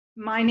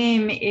My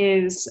name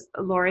is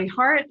Laurie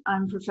Hart.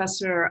 I'm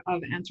professor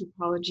of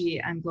anthropology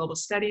and global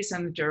studies.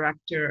 I'm the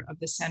director of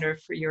the Center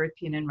for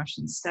European and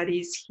Russian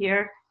Studies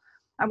here.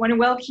 I want to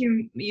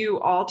welcome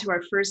you all to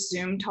our first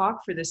Zoom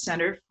talk for the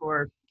Center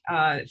for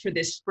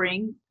this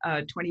spring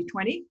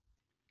 2020.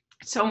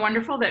 So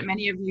wonderful that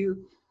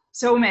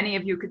so many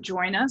of you could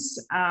join us,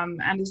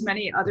 and as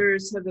many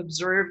others have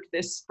observed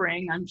this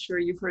spring. I'm sure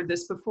you've heard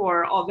this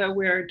before. Although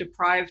we're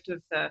deprived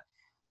of the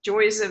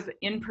joys of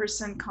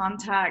in-person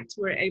contact,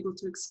 we're able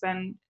to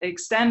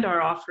extend our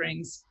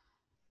offerings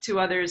to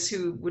others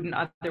who wouldn't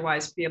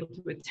otherwise be able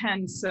to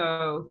attend.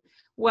 So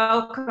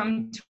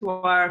welcome to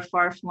our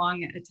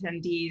far-flung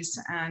attendees,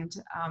 and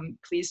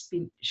please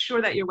be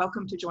sure that you're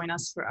welcome to join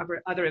us for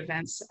other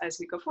events as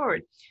we go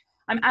forward.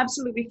 I'm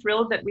absolutely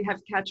thrilled that we have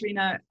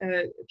Katharina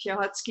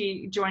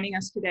Piechocki joining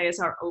us today as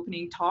our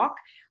opening talk.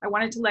 I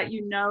wanted to let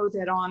you know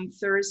that on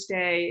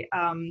Thursday,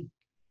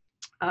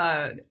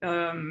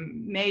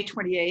 May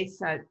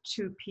 28th at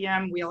 2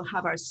 p.m., we'll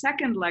have our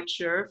second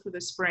lecture for the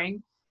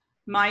spring.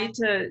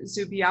 Maite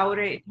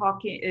Zubiaure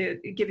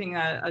giving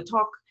a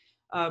talk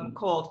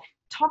called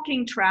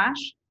Talking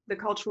Trash, the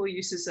Cultural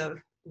Uses of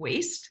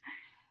Waste.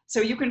 So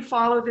you can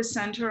follow the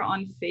Center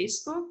on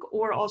Facebook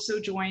or also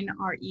join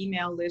our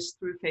email list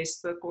through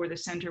Facebook or the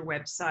Center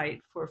website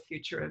for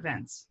future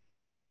events.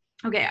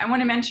 Okay, I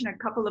want to mention a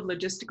couple of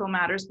logistical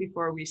matters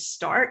before we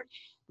start,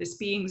 this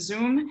being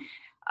Zoom.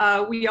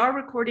 We are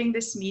recording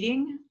this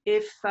meeting.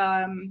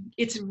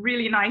 It's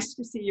really nice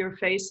to see your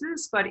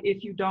faces, but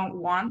if you don't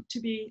want to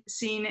be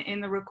seen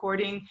in the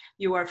recording,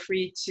 you are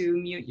free to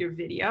mute your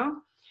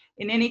video.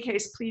 In any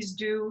case, please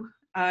do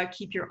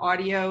keep your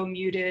audio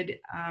muted.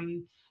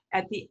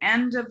 At the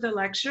end of the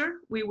lecture,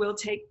 we will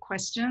take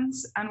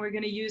questions, and we're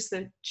going to use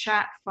the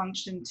chat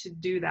function to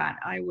do that.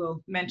 I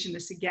will mention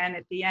this again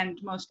at the end.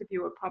 Most of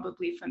you are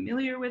probably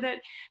familiar with it,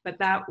 but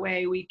that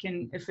way we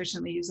can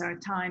efficiently use our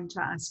time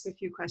to ask a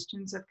few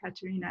questions of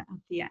Katharina at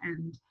the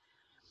end.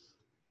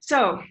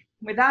 So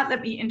with that,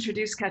 let me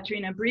introduce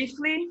Katharina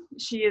briefly.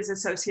 She is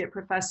associate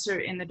professor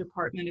in the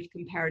Department of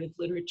Comparative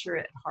Literature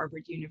at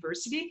Harvard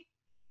University,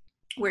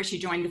 where she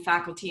joined the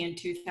faculty in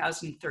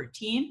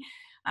 2013.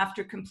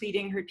 After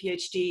completing her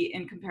PhD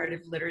in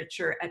comparative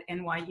literature at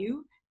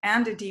NYU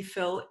and a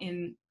DPhil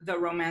in the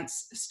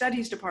Romance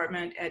Studies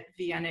Department at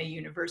Vienna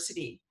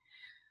University.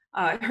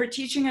 Her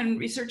teaching and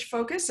research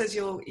focus, as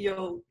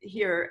you'll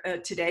hear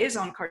today, is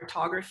on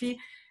cartography,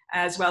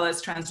 as well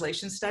as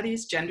translation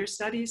studies, gender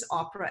studies,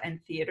 opera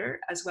and theater,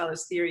 as well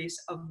as theories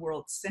of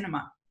world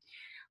cinema.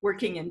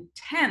 Working in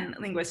 10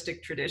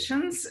 linguistic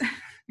traditions,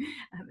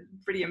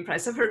 pretty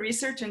impressive. Her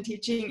research and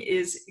teaching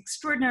is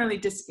extraordinarily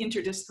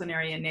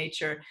interdisciplinary in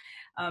nature,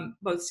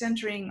 both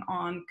centering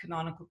on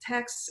canonical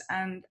texts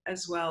and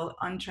as well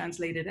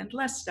untranslated and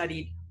less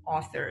studied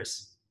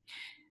authors.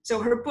 So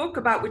her book,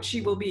 about which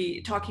she will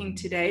be talking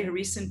today, her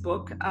recent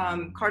book,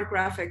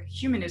 Cartographic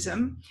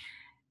Humanism,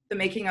 The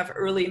Making of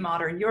Early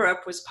Modern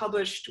Europe, was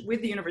published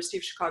with the University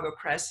of Chicago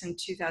Press in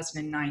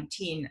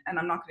 2019. And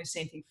I'm not going to say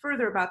anything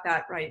further about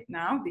that right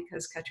now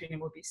because Katharina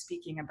will be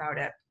speaking about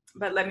it.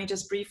 But let me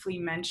just briefly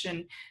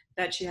mention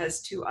that she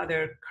has two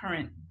other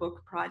current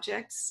book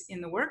projects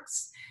in the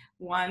works.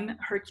 One,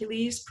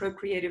 Hercules,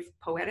 Procreative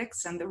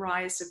Poetics and the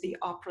Rise of the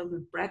Opera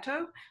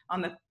Libretto,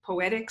 on the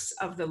poetics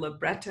of the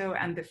libretto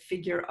and the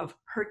figure of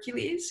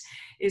Hercules,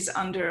 is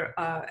under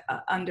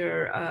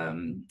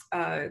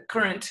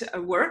current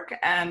work.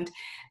 And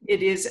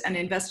it is an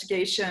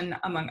investigation,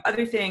 among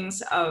other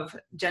things, of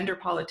gender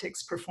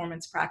politics,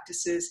 performance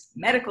practices,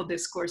 medical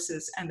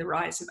discourses, and the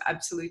rise of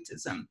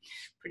absolutism.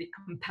 Pretty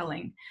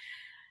compelling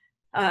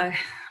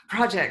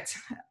project.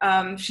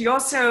 She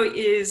also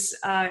is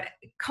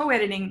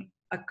co-editing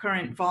a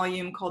current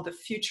volume called The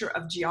Future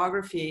of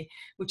Geography,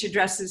 which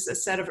addresses a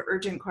set of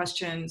urgent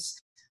questions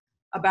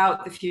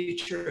about the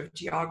future of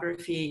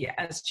geography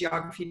as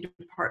geography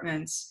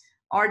departments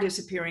are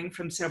disappearing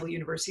from several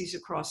universities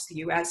across the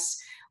US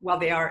while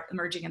they are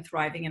emerging and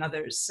thriving in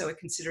others. So a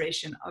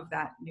consideration of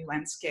that new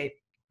landscape.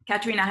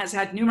 Katharina has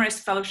had numerous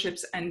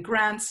fellowships and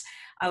grants.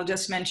 I'll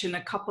just mention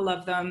a couple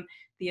of them.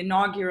 The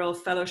inaugural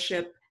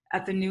fellowship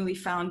at the newly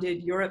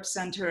founded Europe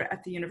Center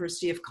at the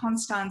University of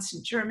Constance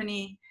in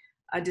Germany,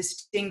 a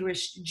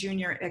distinguished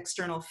junior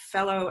external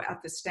fellow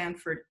at the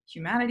Stanford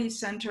Humanities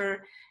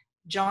Center,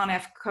 John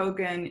F.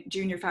 Cogan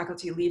Junior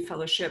Faculty Lead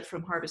Fellowship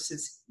from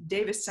Harvard's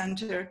Davis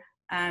Center,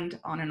 and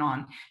on and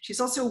on.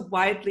 She's also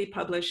widely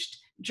published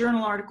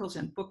journal articles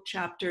and book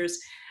chapters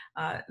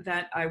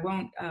that I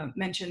won't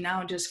mention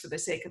now just for the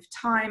sake of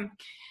time.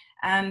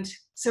 And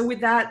so with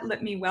that,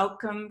 let me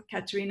welcome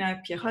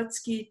Katharina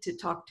Piechocki to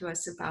talk to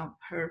us about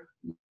her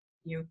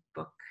new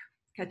book.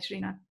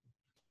 Katharina.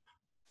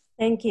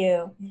 Thank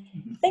you.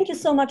 Thank you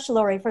so much,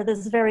 Laurie, for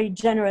this very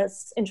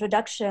generous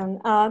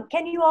introduction.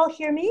 Can you all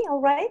hear me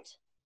all right?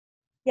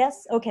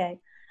 Yes? Okay.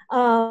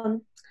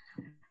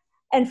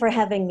 And for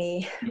having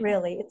me,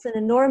 really. It's an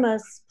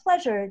enormous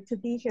pleasure to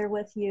be here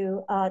with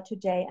you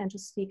today and to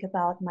speak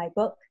about my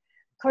book,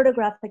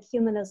 Cartographic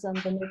Humanism,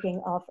 The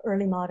Making of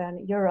Early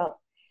Modern Europe.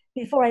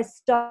 Before I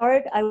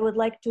start, I would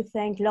like to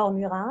thank Laure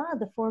Murat,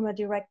 the former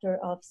director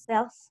of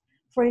CERS,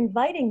 for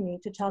inviting me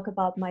to talk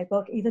about my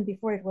book even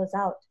before it was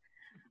out.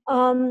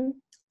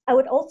 I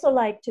would also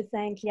like to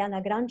thank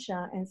Liana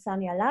Grancha and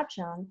Sanya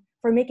Lachan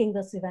for making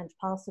this event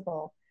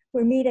possible.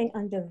 We're meeting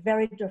under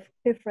very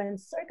different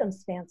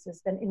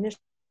circumstances than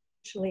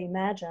initially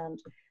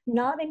imagined,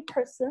 not in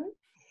person,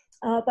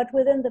 but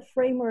within the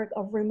framework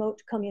of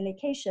remote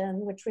communication,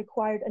 which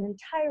required an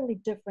entirely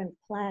different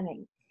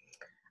planning.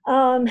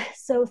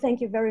 So thank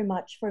you very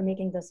much for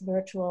making this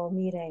virtual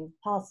meeting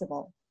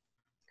possible.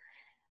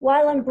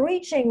 While I'm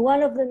breaching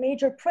one of the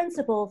major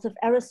principles of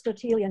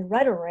Aristotelian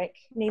rhetoric,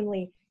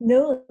 namely,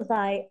 know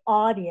thy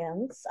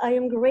audience, I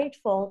am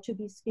grateful to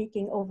be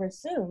speaking over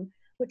Zoom,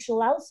 which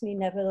allows me,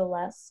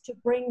 nevertheless, to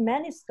bring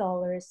many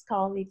scholars,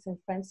 colleagues, and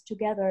friends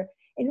together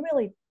in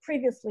really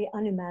previously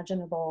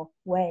unimaginable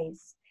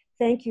ways.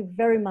 Thank you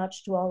very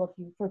much to all of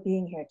you for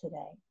being here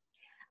today.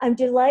 I'm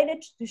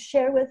delighted to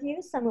share with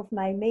you some of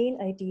my main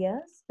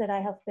ideas that I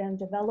have been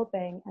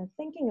developing and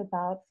thinking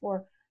about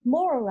for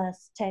more or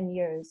less 10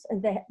 years,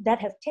 and that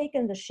have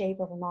taken the shape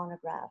of a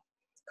monograph,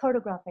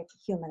 Cartographic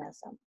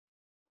Humanism.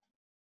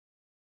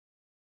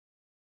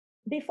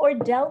 Before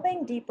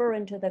delving deeper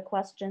into the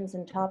questions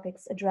and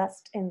topics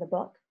addressed in the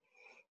book,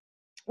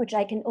 which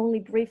I can only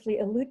briefly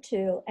allude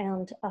to,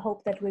 and I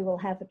hope that we will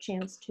have a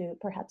chance to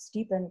perhaps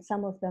deepen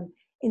some of them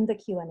in the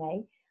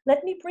Q&A,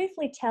 let me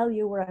briefly tell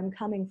you where I'm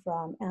coming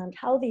from and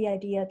how the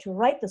idea to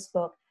write this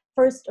book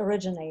first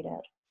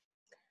originated.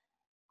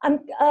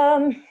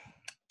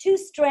 Two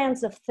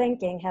strands of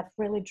thinking have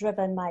really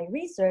driven my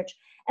research,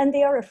 and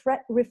they are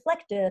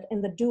reflected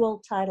in the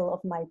dual title of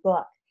my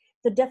book,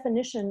 the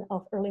definition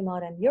of early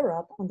modern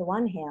Europe on the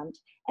one hand,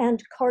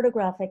 and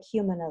cartographic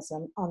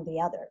humanism on the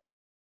other.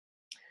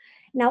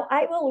 Now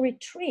I will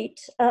retreat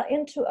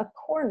into a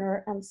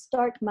corner and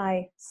start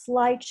my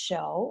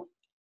slideshow.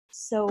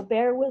 So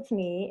bear with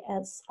me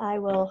as I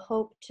will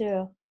hope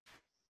to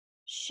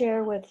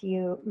share with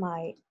you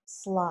my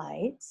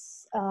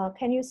slides.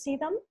 Can you see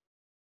them?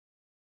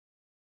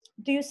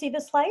 Do you see the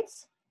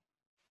slides?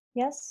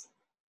 Yes?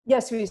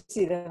 Yes, we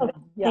see them. Okay,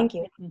 yeah. Thank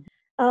you.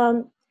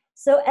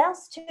 So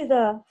as to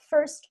the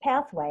first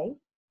pathway,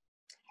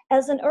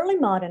 as an early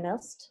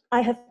modernist,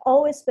 I have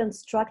always been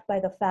struck by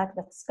the fact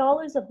that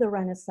scholars of the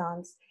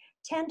Renaissance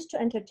tend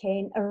to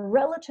entertain a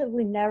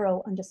relatively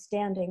narrow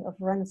understanding of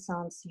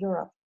Renaissance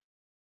Europe,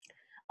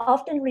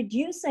 often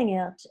reducing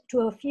it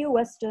to a few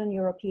Western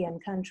European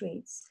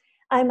countries.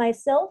 I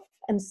myself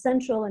am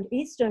Central and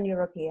Eastern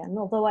European,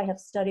 although I have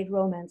studied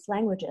Romance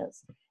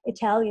languages,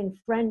 Italian,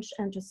 French,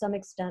 and to some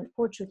extent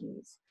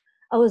Portuguese.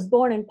 I was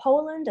born in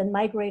Poland and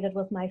migrated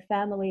with my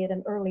family at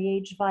an early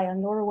age via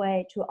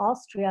Norway to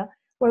Austria,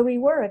 where we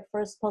were at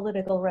first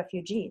political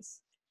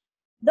refugees.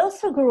 Those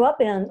who grew up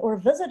in or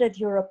visited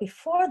Europe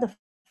before the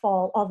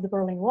fall of the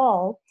Berlin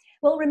Wall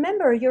will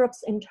remember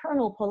Europe's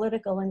internal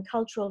political and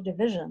cultural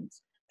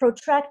divisions,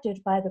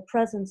 protracted by the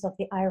presence of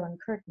the Iron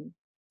Curtain.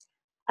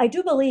 I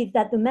do believe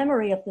that the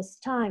memory of this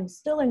time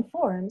still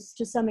informs,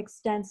 to some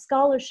extent,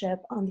 scholarship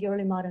on the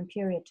early modern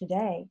period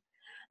today,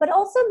 but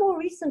also more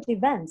recent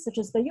events, such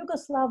as the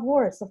Yugoslav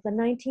wars of the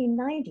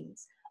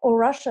 1990s or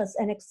Russia's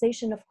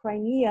annexation of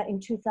Crimea in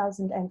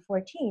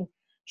 2014,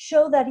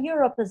 show that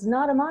Europe is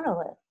not a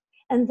monolith,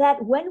 and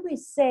that when we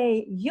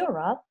say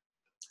Europe,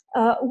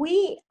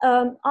 we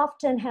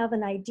often have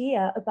an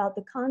idea about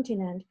the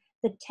continent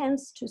that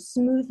tends to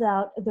smooth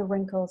out the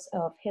wrinkles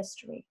of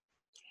history.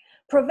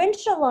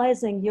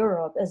 Provincializing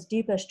Europe, as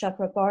Deepesh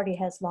Chakrabarty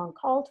has long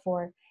called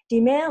for,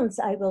 demands,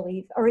 I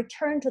believe, a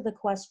return to the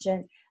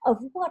question of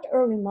what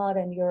early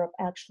modern Europe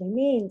actually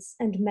means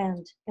and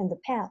meant in the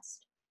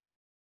past.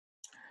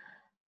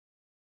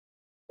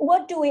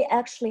 What do we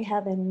actually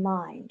have in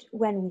mind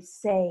when we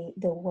say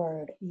the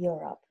word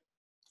Europe?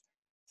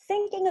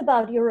 Thinking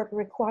about Europe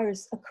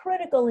requires a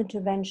critical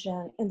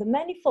intervention in the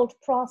manifold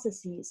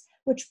processes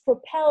which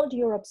propelled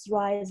Europe's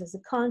rise as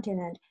a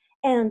continent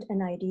and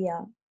an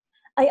idea.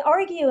 I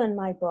argue in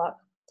my book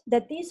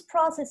that these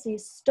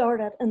processes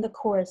started in the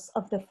course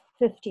of the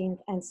 15th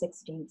and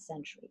 16th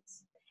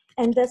centuries.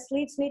 And this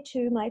leads me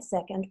to my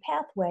second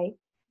pathway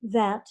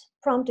that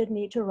prompted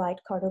me to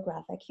write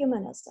Cartographic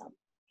Humanism.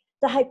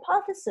 The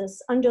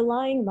hypothesis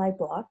underlying my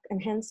book,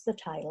 and hence the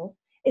title,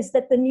 is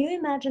that the new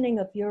imagining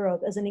of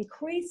Europe as an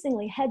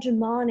increasingly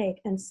hegemonic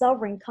and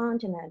sovereign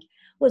continent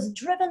was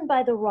driven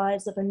by the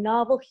rise of a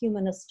novel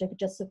humanistic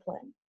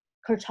discipline,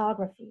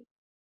 cartography.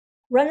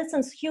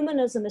 Renaissance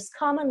humanism is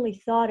commonly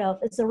thought of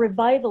as a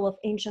revival of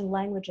ancient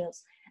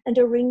languages and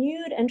a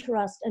renewed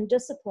interest in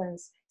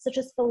disciplines such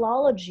as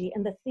philology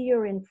and the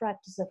theory and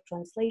practice of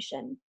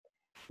translation.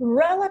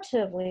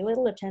 Relatively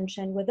little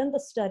attention within the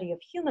study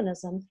of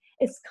humanism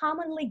is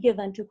commonly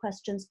given to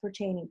questions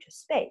pertaining to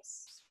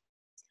space.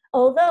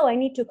 Although I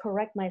need to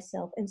correct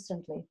myself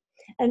instantly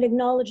and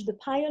acknowledge the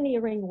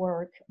pioneering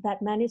work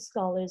that many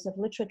scholars of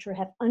literature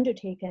have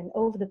undertaken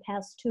over the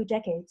past 2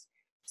 decades,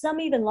 some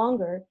even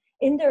longer,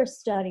 in their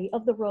study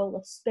of the role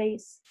of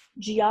space,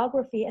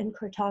 geography, and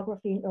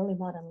cartography in early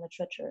modern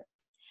literature.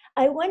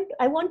 I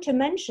want to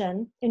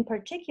mention, in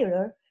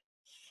particular,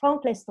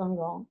 Frank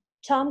Lestrangon,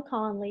 Tom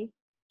Conley,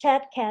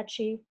 Ted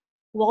Catchy,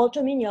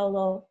 Walter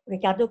Mignolo,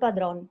 Ricardo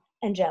Padron,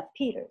 and Jeff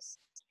Peters.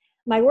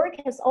 My work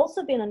has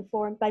also been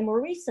informed by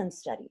more recent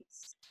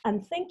studies.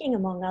 I'm thinking,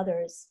 among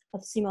others,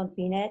 of Simone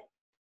Binet,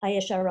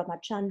 Ayesha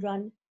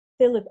Ramachandran,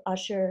 Philip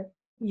Usher,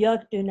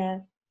 Jörg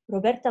Dünne,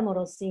 Roberta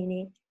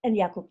Morosini, and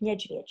Jakub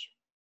Niedźwiedź.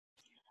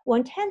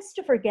 One tends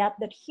to forget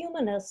that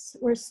humanists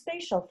were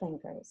spatial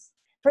thinkers.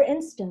 For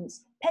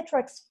instance,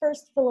 Petrarch's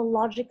first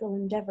philological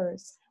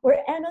endeavors were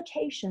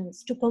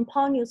annotations to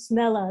Pomponius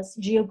Mela's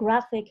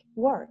geographic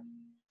work.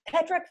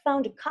 Petrarch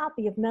found a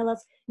copy of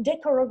Mela's De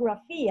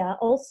Chorographia,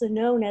 also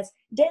known as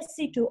De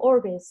Situ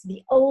Orbis,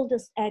 the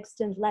oldest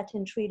extant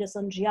Latin treatise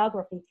on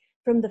geography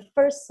from the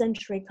 1st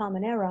century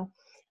Common Era,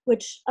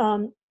 which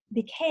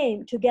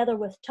became, together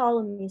with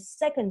Ptolemy's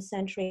 2nd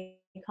century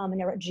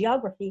Common Era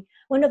geography,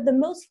 one of the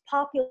most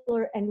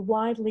popular and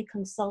widely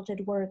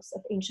consulted works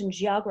of ancient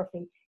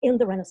geography in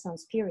the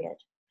Renaissance period.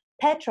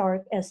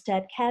 Petrarch, as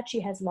Ted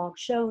Catchy has long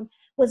shown,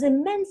 was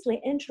immensely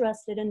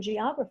interested in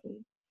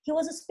geography. He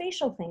was a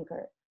spatial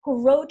thinker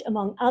who wrote,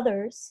 among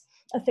others,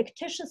 a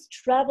fictitious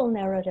travel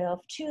narrative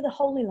to the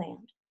Holy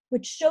Land,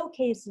 which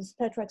showcases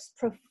Petrarch's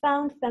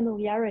profound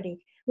familiarity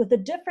with the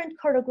different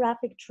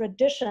cartographic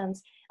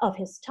traditions of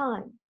his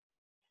time.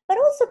 But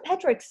also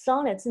Petrarch's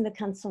sonnets in the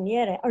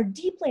Canzoniere are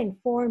deeply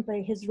informed by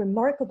his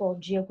remarkable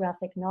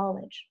geographic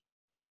knowledge.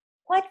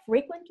 Quite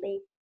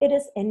frequently, it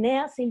is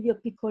Enea Silvio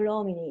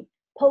Piccolomini,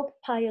 Pope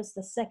Pius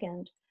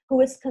II, who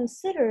is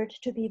considered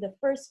to be the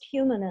first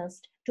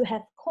humanist to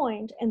have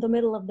coined, in the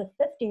middle of the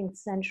 15th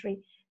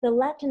century, the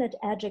Latinate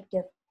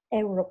adjective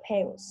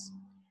europoiesis.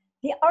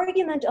 The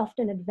argument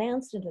often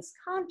advanced in this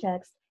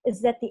context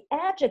is that the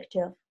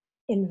adjective,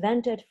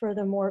 invented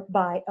furthermore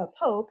by a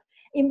pope,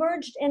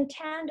 emerged in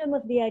tandem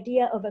with the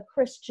idea of a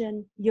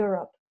Christian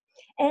Europe,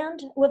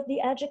 and with the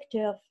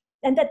adjective,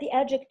 and that the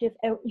adjective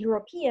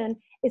European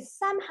is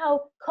somehow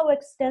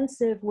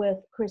coextensive with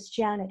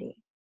Christianity.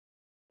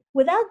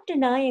 Without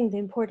denying the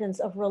importance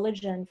of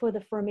religion for the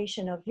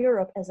formation of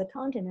Europe as a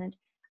continent,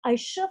 I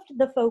shift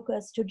the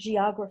focus to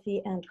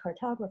geography and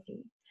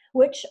cartography,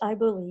 which I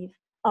believe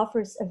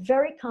offers a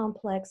very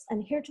complex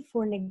and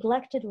heretofore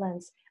neglected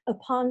lens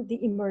upon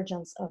the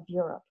emergence of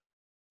Europe.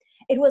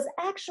 It was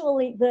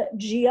actually the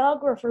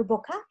geographer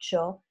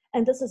Boccaccio,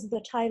 and this is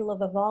the title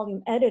of a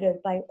volume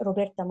edited by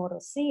Roberta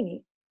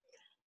Morosini,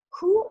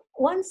 who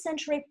 1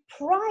 century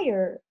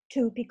prior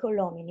to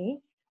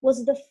Piccolomini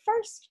was the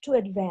first to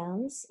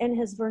advance in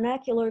his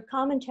vernacular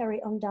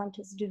commentary on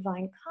Dante's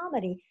Divine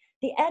Comedy,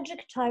 the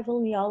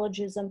adjectival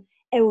neologism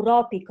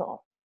europico.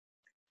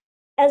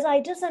 As I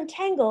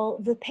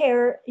disentangle the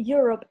pair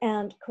Europe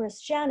and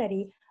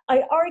Christianity,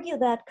 I argue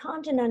that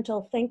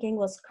continental thinking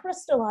was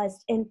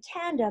crystallized in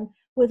tandem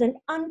with an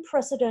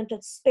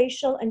unprecedented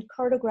spatial and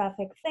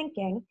cartographic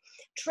thinking,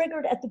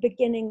 triggered at the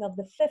beginning of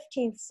the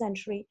 15th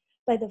century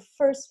by the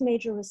first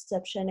major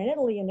reception in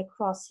Italy and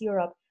across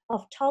Europe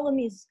of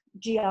Ptolemy's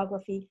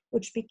geography,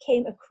 which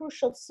became a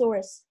crucial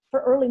source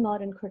for early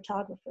modern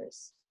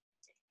cartographers.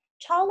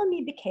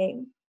 Ptolemy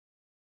became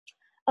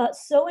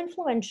so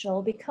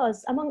influential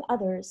because, among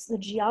others, the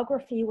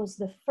geography was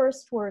the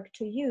first work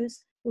to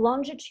use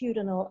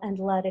longitudinal and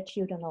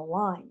latitudinal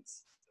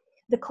lines.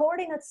 The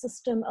coordinate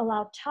system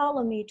allowed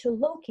Ptolemy to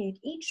locate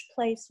each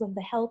place with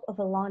the help of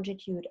a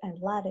longitude and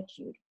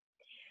latitude.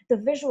 The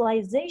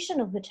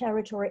visualization of the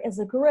territory as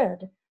a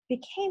grid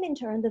became in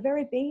turn the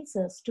very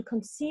basis to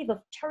conceive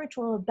of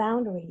territorial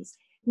boundaries,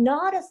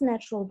 not as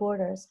natural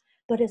borders,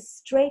 but as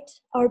straight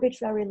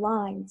arbitrary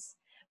lines,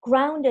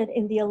 grounded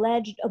in the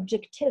alleged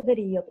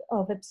objectivity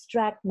of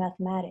abstract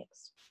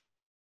mathematics.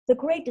 The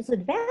great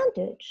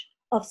disadvantage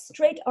of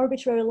straight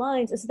arbitrary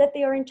lines is that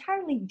they are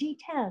entirely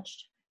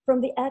detached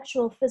from the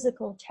actual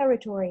physical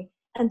territory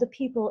and the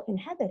people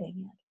inhabiting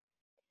it.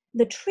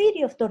 The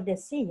Treaty of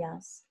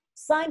Tordesillas,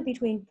 signed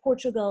between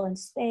Portugal and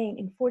Spain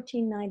in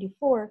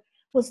 1494,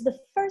 was the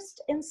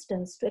first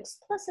instance to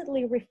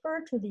explicitly refer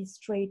to these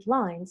straight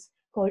lines,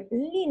 called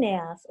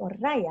líneas or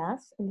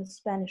rayas in the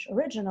Spanish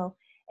original,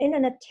 in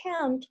an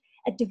attempt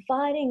at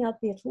dividing up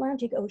the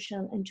Atlantic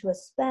Ocean into a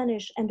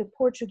Spanish and a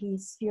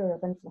Portuguese sphere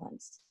of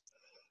influence.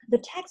 The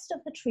text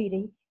of the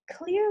treaty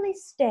clearly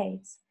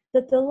states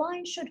that the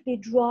line should be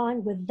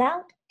drawn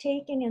without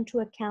taking into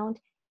account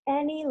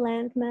any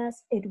landmass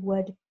it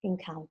would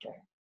encounter.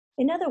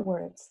 In other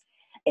words,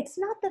 it's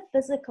not the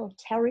physical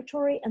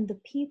territory and the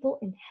people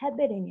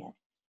inhabiting it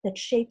that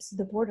shapes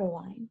the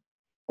borderline,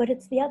 but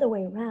it's the other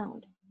way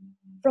around.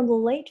 From the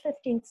late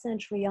 15th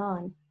century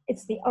on,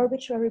 it's the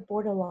arbitrary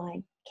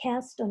borderline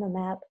cast on a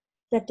map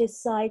that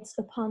decides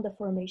upon the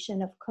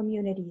formation of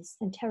communities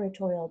and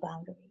territorial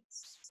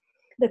boundaries.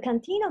 The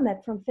Cantino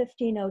map from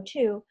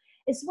 1502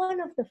 is one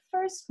of the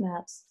first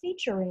maps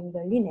featuring the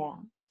linea.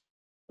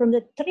 From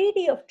the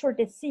Treaty of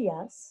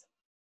Tordesillas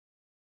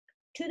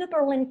to the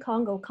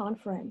Berlin-Congo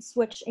Conference,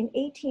 which in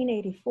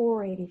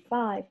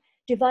 1884-85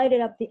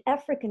 divided up the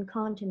African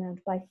continent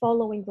by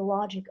following the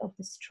logic of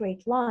the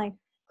straight line,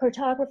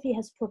 cartography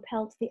has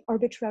propelled the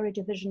arbitrary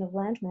division of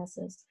land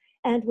masses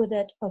and with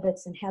it of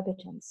its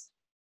inhabitants.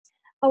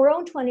 Our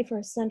own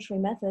 21st century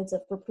methods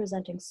of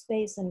representing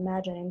space and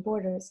imagining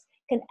borders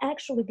can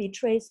actually be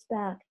traced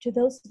back to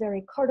those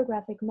very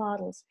cartographic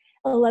models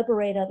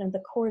elaborated in the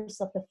course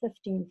of the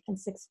 15th and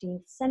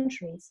 16th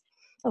centuries,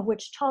 of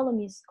which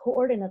Ptolemy's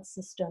coordinate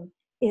system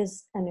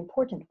is an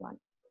important one.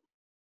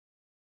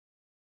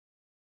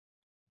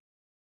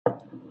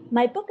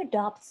 My book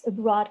adopts a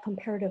broad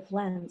comparative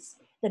lens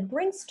that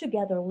brings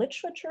together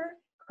literature,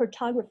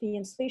 cartography,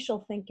 and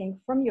spatial thinking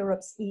from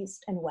Europe's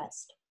East and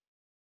West.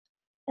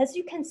 As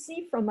you can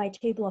see from my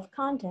table of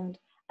content,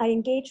 I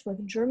engage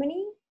with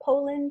Germany,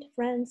 Poland,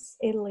 France,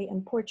 Italy,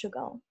 and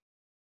Portugal.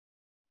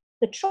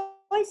 The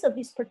choice of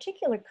these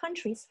particular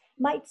countries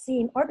might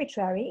seem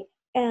arbitrary,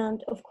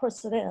 and of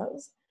course it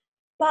is,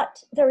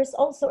 but there is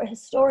also a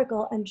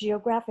historical and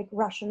geographic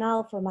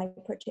rationale for my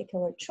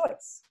particular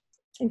choice.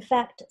 In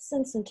fact,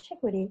 since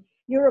antiquity,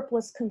 Europe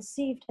was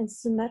conceived in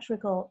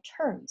symmetrical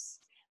terms,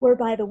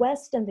 whereby the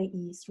West and the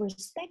East were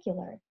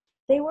specular.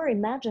 They were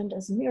imagined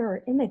as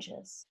mirror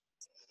images,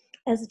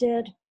 as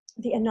did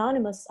the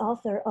anonymous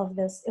author of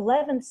this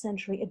 11th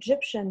century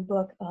Egyptian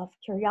book of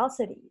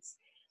curiosities,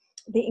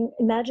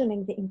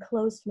 imagining the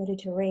enclosed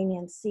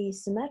Mediterranean Sea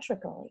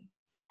symmetrically,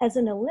 as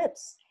an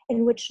ellipse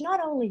in which not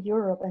only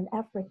Europe and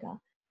Africa,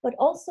 but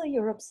also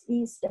Europe's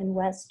East and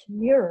West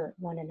mirror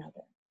one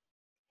another.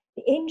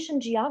 The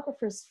ancient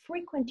geographers'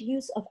 frequent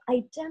use of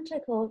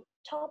identical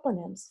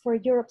toponyms for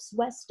Europe's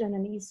western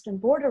and eastern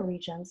border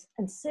regions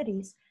and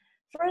cities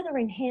further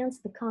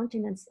enhanced the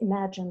continent's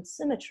imagined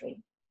symmetry.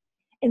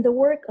 In the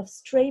work of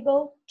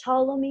Strabo,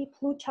 Ptolemy,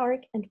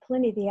 Plutarch, and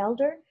Pliny the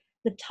Elder,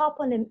 the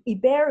toponym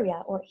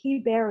Iberia or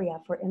Hiberia,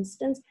 for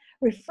instance,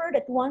 referred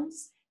at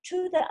once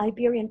to the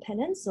Iberian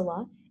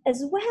Peninsula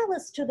as well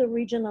as to the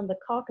region on the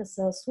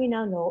Caucasus we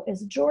now know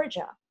as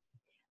Georgia.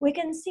 We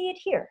can see it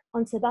here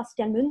on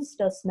Sebastian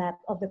Münster's map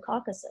of the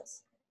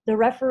Caucasus, the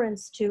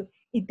reference to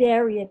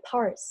Iberia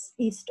Pars,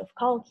 east of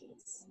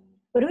Chalkis.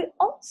 But we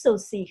also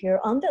see here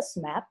on this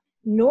map,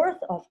 north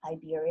of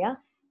Iberia,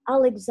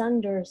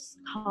 Alexander's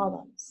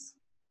columns.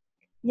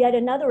 Yet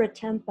another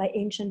attempt by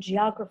ancient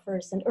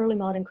geographers and early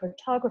modern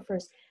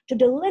cartographers to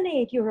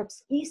delineate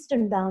Europe's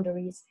eastern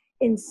boundaries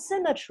in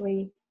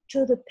symmetry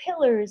to the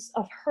pillars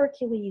of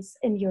Hercules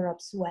in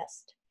Europe's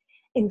west.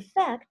 In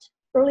fact,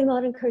 early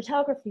modern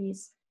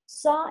cartographies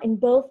saw in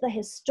both the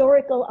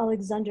historical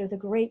Alexander the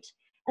Great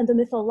and the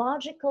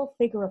mythological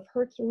figure of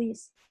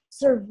Hercules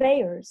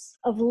surveyors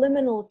of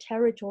liminal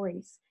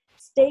territories,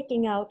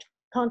 staking out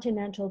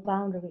continental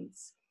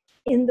boundaries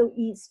in the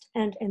East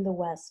and in the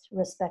West,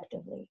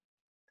 respectively.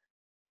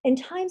 In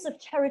times of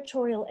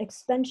territorial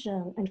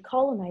expansion and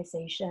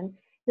colonization,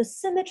 the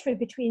symmetry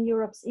between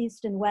Europe's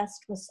East and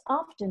West was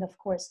often, of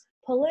course,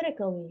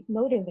 politically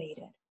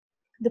motivated.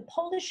 The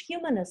Polish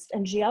humanist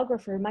and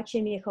geographer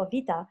Maciej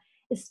Miechowita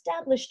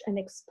established an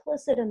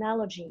explicit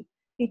analogy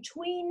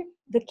between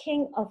the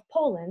King of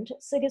Poland,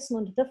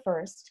 Sigismund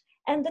I,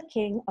 and the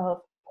King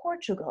of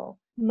Portugal,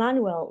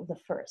 Manuel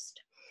I.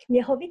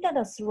 Miechowita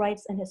thus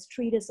writes in his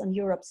treatise on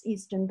Europe's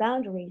eastern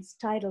boundaries,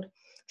 titled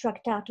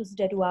Tractatus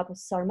de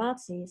Duabus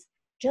Sarmatis,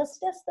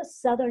 just as the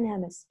southern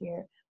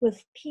hemisphere,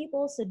 with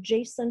peoples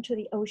adjacent to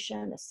the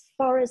ocean as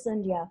far as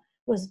India,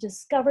 was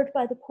discovered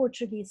by the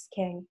Portuguese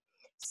king,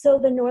 so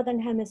the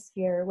northern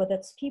hemisphere, with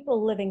its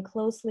people living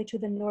closely to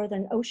the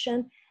northern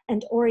ocean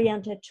and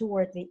oriented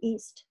toward the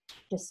east,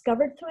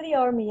 discovered through the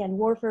army and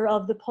warfare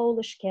of the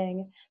Polish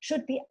king,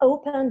 should be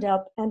opened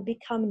up and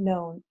become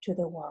known to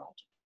the world.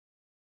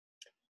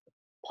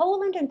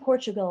 Poland and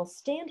Portugal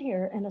stand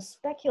here in a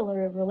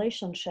specular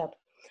relationship,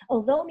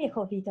 although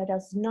Miechowita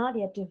does not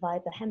yet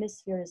divide the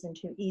hemispheres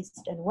into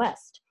East and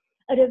West,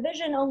 a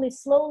division only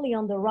slowly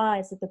on the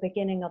rise at the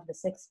beginning of the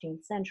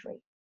 16th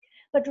century,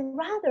 but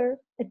rather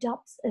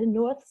adopts a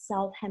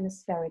north-south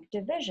hemispheric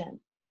division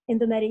in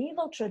the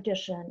medieval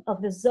tradition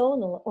of the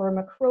zonal or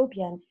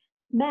Macrobian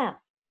map,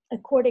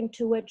 according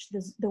to which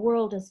the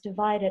world is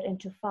divided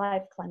into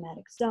 5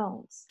 climatic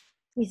zones.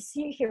 We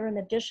see here an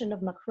addition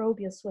of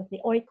Macrobius with the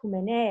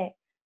oikoumene,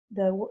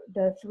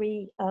 the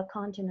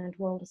 3-continent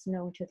world is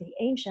known to the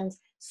ancients,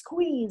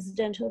 squeezed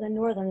into the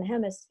northern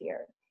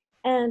hemisphere.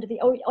 And the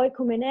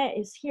oikoumene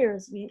is here,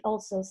 as we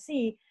also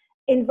see,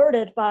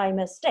 inverted by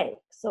mistake.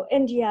 So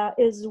India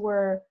is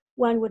where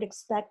one would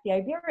expect the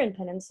Iberian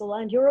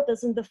Peninsula, and Europe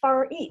is in the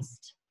far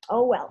east.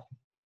 Oh well.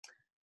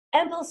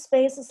 Ample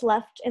space is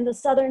left in the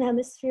southern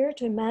hemisphere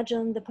to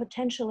imagine the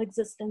potential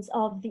existence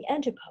of the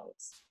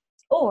antipodes,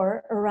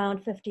 or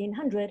around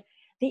 1500,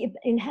 the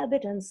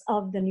inhabitants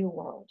of the New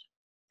World.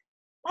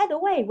 By the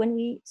way, when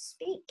we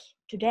speak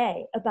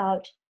today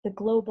about the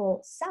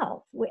global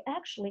south, we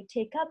actually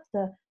take up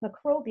the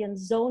Macrobian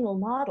zonal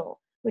model,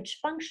 which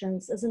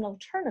functions as an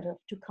alternative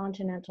to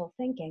continental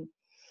thinking,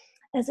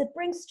 as it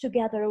brings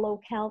together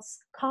locales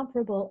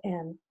comparable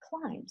in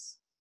climes.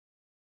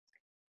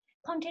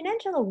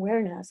 Continental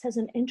awareness has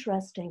an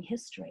interesting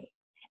history.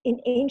 In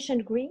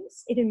ancient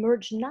Greece, it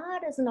emerged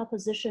not as an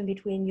opposition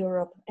between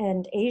Europe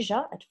and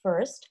Asia at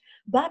first,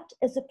 but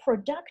as a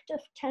productive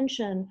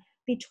tension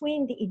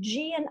between the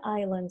Aegean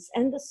islands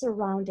and the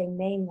surrounding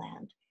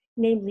mainland,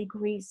 namely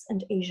Greece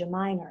and Asia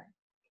Minor.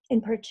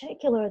 In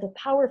particular, the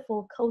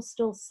powerful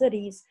coastal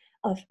cities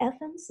of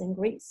Athens in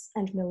Greece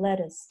and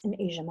Miletus in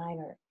Asia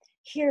Minor,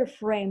 here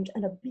framed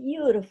in a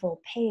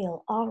beautiful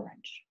pale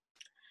orange.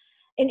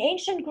 In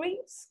ancient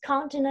Greece,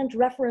 continent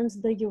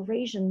referenced the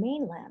Eurasian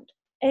mainland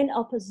in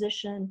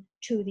opposition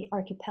to the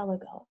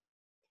archipelago.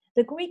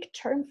 The Greek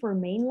term for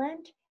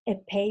mainland,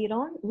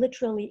 epeiron,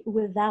 literally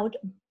without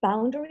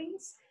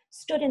boundaries,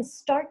 stood in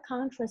stark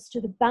contrast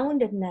to the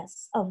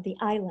boundedness of the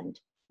island,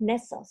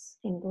 Nessos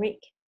in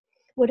Greek.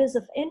 What is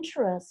of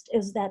interest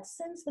is that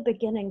since the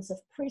beginnings of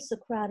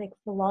pre-Socratic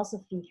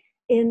philosophy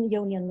in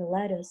Ionian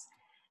Miletus,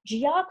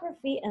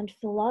 geography and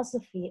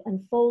philosophy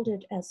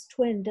unfolded as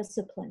twin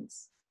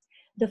disciplines.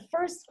 The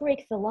first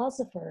Greek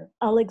philosopher,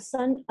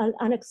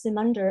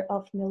 Anaximander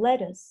of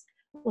Miletus,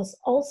 was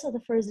also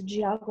the first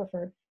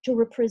geographer to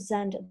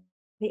represent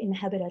the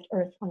inhabited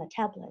earth on a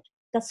tablet,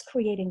 thus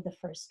creating the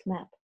first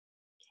map.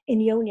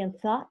 In Ionian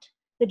thought,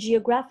 the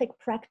geographic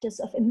practice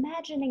of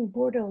imagining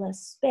borderless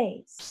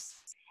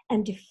space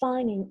and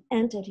defining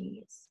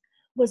entities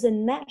was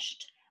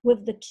enmeshed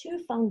with the two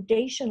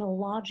foundational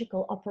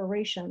logical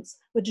operations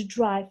which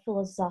drive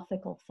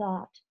philosophical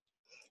thought,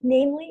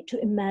 namely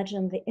to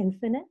imagine the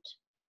infinite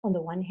on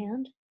the one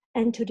hand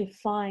and to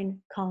define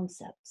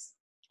concepts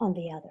on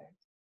the other.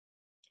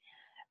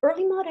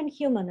 Early modern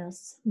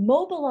humanists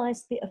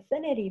mobilized the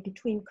affinity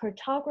between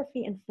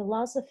cartography and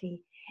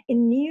philosophy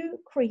in new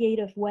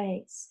creative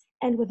ways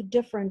and with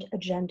different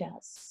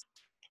agendas.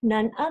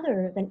 None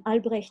other than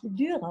Albrecht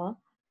Dürer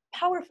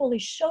powerfully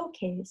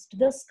showcased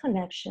this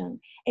connection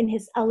in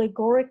his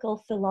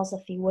allegorical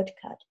philosophy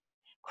woodcut,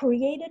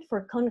 created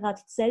for Conrad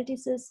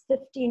Celtis'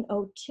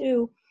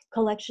 1502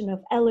 collection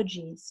of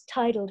elegies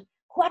titled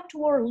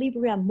Quatuor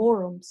Libria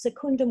Morum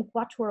Secundum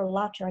Quatuor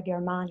Later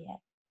Germaniae.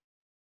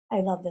 I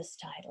love this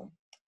title.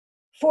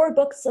 4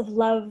 books of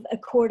love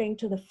according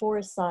to the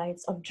 4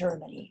 sides of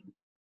Germany.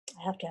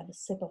 I have to have a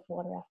sip of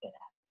water after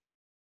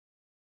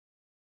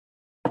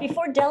that.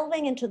 Before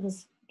delving into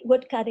this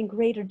woodcut in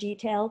greater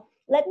detail,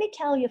 let me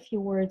tell you a few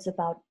words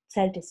about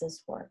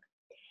Celtis' work.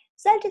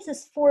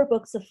 Celtis' 4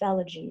 books of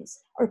elegies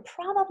are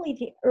probably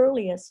the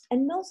earliest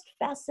and most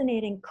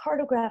fascinating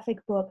cartographic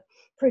book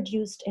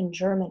produced in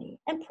Germany,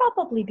 and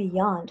probably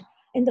beyond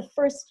in the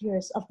first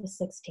years of the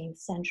 16th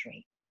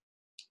century.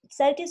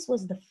 Celtis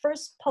was the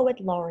first poet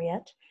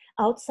laureate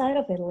outside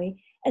of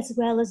Italy, as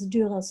well as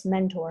Dürer's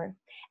mentor,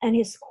 and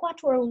his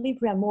Quatuor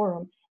Libria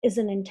Morum is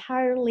an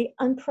entirely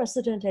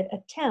unprecedented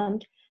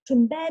attempt to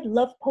embed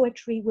love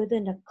poetry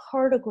within a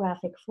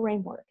cartographic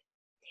framework.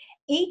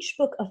 Each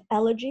book of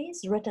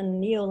elegies, written in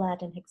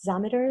Neo-Latin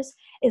hexameters,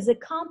 is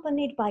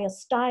accompanied by a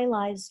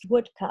stylized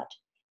woodcut,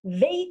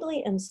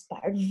 vaguely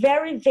inspired,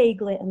 very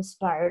vaguely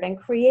inspired and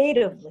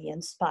creatively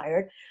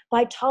inspired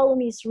by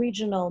Ptolemy's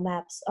regional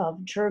maps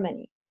of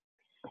Germany.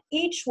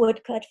 Each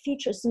woodcut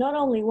features not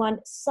only one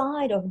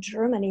side of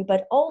Germany,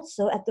 but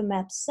also at the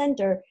map's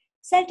center,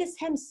 Celtis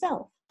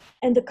himself,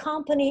 and the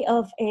company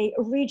of a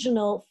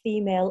regional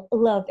female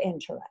love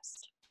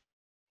interest.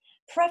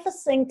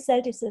 Prefacing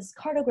Celtis'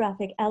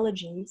 cartographic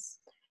elegies,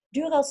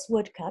 Dürer's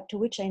woodcut, to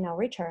which I now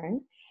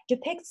return,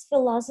 depicts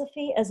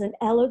philosophy as an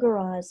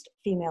allegorized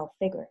female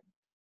figure.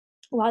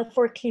 While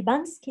for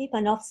Klibanski,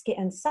 Panofsky,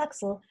 and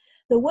Saxel,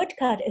 the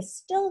woodcut is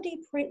still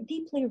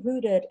deeply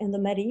rooted in the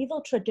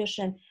medieval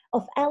tradition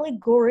of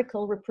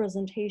allegorical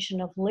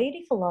representation of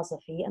lady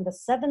philosophy and the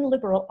 7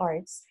 liberal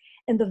arts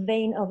in the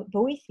vein of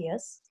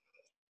Boethius,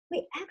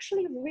 we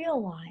actually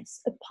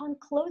realize upon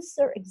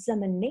closer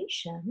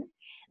examination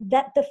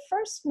that the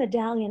first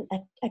medallion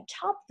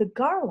atop the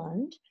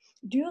garland,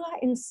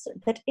 in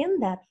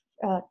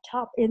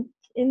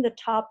the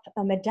top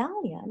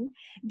medallion,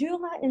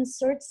 Dürer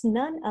inserts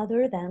none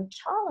other than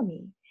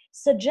Ptolemy,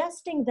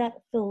 suggesting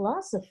that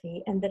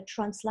philosophy and the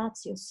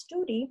translatio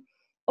studi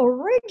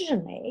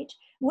originate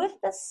with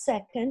the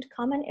second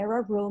Common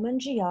Era Roman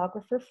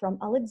geographer from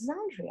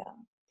Alexandria.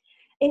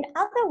 In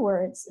other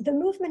words, the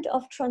movement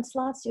of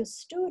translatio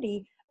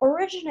studi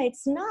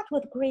originates not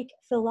with Greek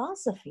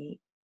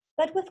philosophy,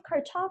 but with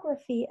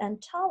cartography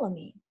and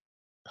Ptolemy.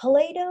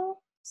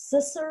 Plato,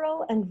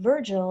 Cicero, and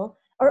Virgil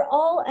are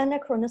all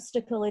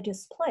anachronistically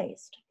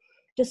displaced.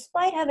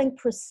 Despite having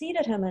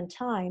preceded him in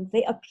time,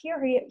 they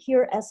appear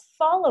here as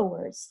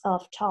followers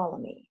of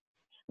Ptolemy.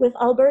 With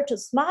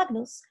Albertus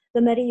Magnus,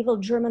 the medieval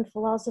German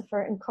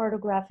philosopher and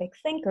cartographic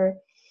thinker,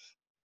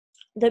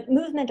 the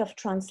movement of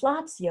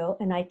translatio,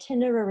 an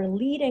itinerary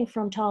leading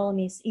from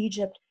Ptolemy's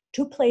Egypt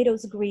to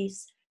Plato's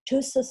Greece,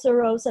 to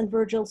Cicero's and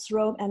Virgil's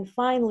Rome, and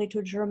finally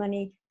to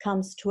Germany,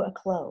 comes to a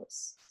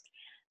close.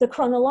 The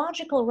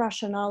chronological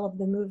rationale of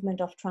the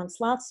movement of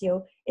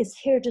translatio is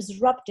here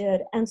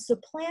disrupted and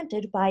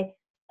supplanted by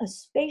a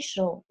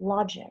spatial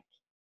logic.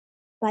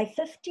 By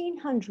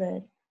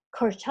 1500,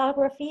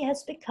 cartography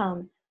has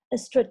become a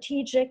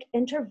strategic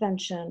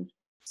intervention,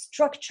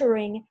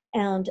 structuring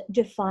and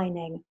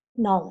defining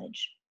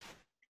knowledge.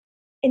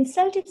 In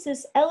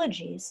Celtis's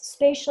elegies,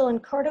 spatial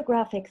and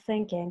cartographic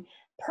thinking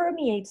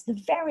permeates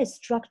the very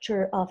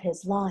structure of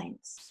his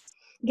lines.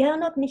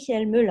 Gernot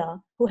Michael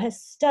Müller, who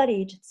has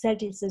studied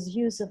Celtis's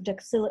use of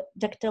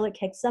dactylic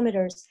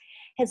hexameters,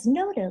 has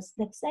noticed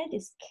that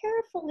Celtis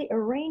carefully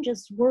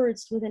arranges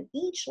words within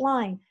each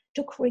line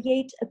to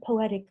create a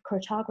poetic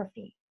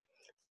cartography.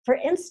 For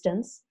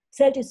instance,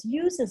 Celtis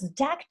uses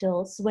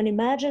dactyls when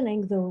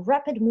imagining the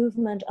rapid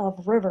movement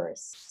of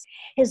rivers.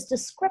 His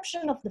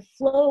description of the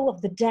flow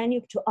of the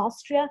Danube to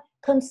Austria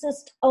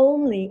consists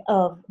only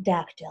of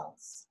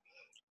dactyls.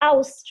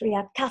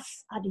 Austria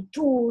cas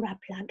aditura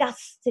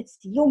plagastit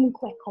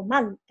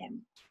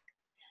comantem.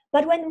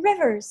 But when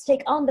rivers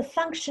take on the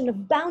function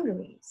of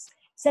boundaries,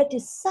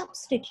 Celtis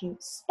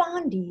substitutes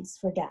spondees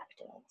for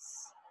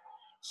dactyls.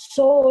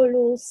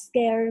 Solus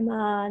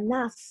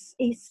Germanas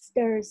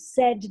ister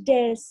sed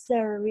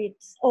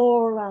deserit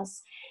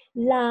oras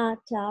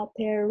lata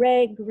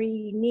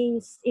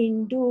peregrinis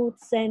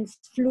inducens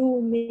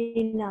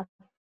flumina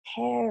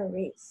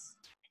terris.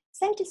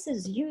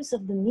 Celtis's use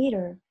of the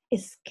meter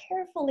is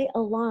carefully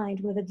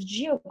aligned with its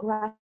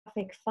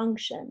geographic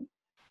function.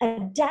 A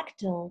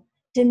dactyl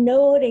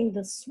denoting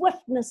the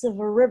swiftness of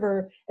a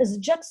river is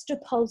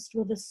juxtaposed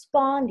with a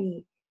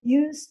spondee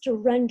used to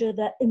render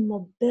the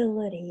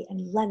immobility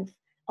and length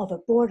of a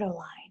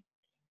borderline.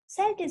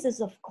 Celtis is,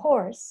 of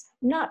course,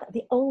 not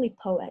the only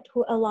poet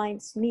who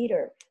aligns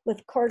meter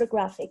with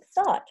cartographic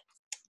thought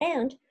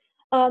and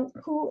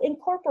who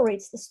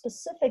incorporates the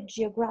specific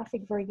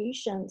geographic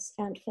variations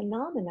and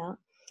phenomena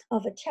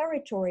of a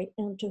territory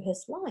into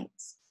his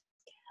lines.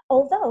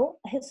 Although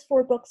his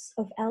 4 books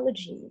of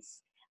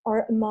elegies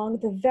are among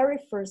the very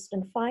first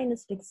and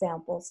finest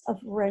examples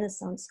of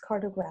Renaissance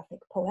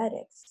cartographic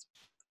poetics.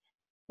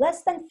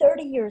 Less than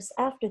 30 years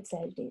after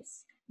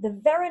Celtis, the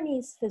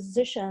Veronese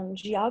physician,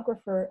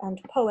 geographer,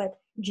 and poet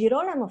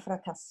Girolamo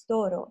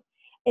Fracastoro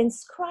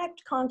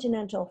inscribed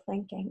continental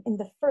thinking in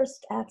the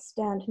first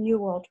extant New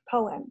World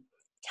poem,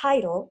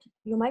 titled,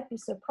 you might be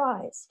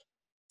surprised,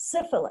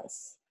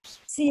 Syphilis,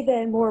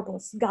 Sive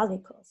Morbus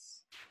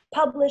Gallicus,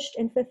 published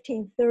in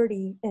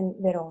 1530 in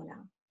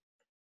Verona.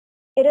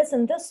 It is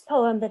in this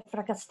poem that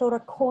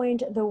Fracastoro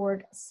coined the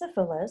word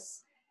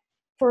syphilis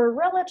for a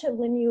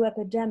relatively new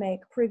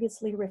epidemic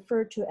previously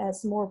referred to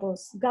as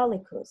morbus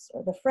gallicus,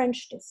 or the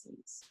French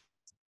disease.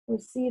 We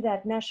see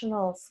that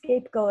national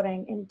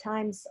scapegoating in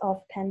times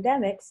of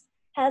pandemics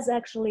has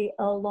actually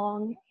a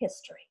long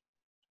history.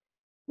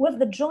 With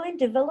the joint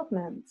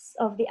developments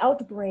of the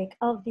outbreak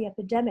of the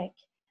epidemic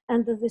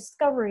and the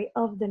discovery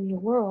of the New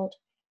World,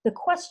 the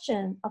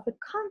question of the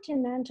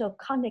continental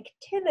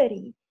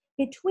connectivity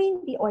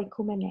between the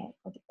oikumene,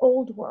 or the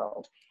old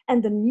world,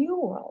 and the new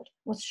world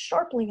was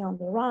sharply on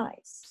the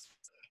rise.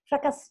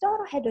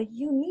 Fracastoro had a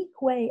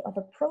unique way of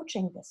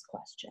approaching this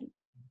question.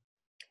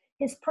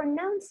 His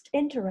pronounced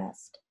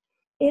interest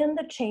in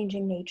the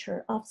changing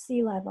nature of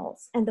sea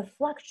levels and the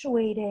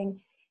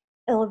fluctuating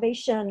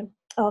elevation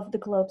of the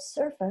globe's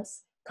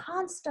surface,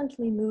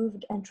 constantly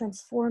moved and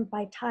transformed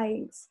by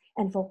tides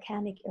and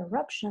volcanic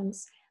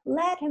eruptions,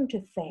 led him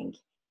to think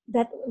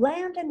that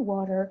land and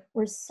water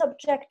were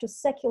subject to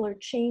secular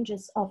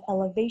changes of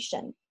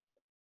elevation.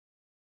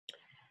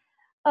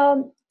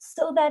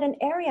 So that an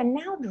area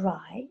now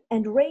dry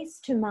and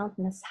raised to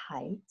mountainous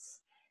heights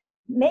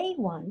may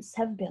once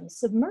have been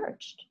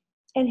submerged.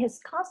 In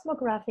his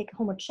Cosmographic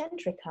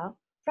Homocentrica,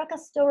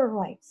 Fracastoro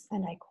writes,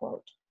 and I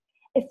quote,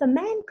 "If a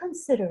man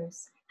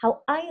considers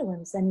how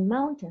islands and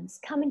mountains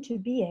come into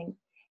being,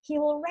 he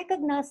will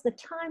recognize the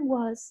time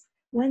was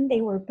when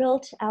they were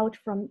built out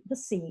from the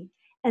sea,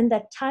 and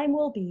that time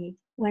will be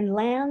when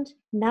land,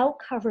 now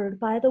covered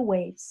by the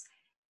waves,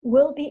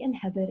 will be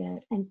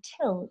inhabited and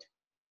tilled,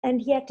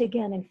 and yet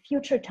again in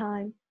future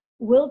time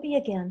will be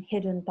again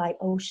hidden by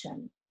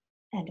ocean."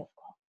 End of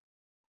quote.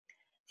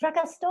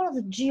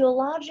 Fracastoro's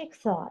geologic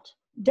thought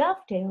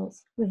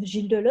dovetails with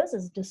Gilles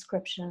Deleuze's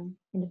description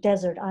in The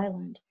Desert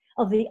Island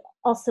of the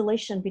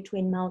oscillation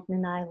between mountain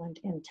and island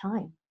in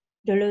time.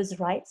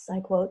 Deleuze writes, I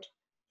quote,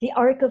 "The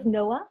Ark of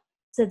Noah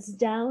sits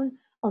down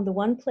on the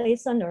one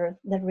place on earth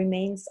that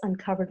remains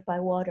uncovered by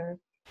water,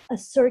 a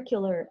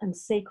circular and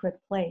sacred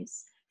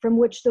place from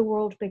which the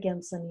world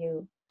begins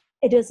anew.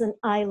 It is an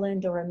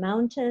island or a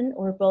mountain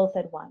or both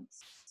at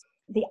once.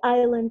 The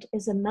island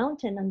is a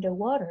mountain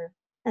underwater,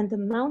 and the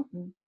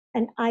mountain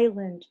an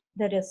island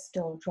that is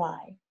still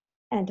dry."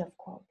 End of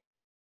quote.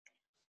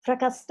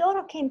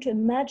 Fracastoro came to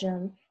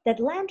imagine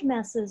that land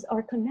masses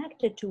are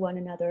connected to one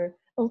another,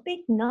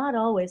 albeit not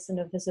always in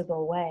a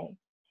visible way.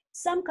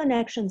 Some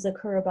connections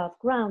occur above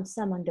ground,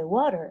 some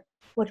underwater.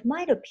 What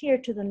might appear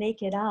to the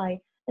naked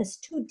eye as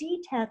two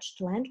detached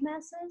land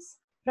masses,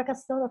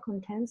 Fracastoro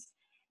contends,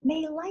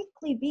 may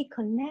likely be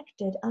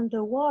connected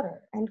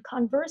underwater and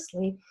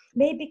conversely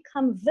may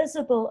become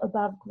visible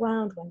above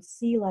ground when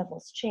sea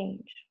levels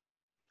change.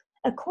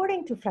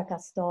 According to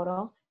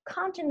Fracastoro,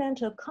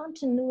 continental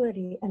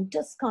continuity and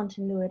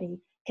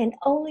discontinuity can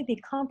only be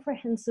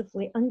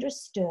comprehensively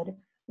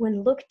understood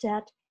when looked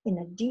at in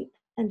a deep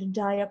and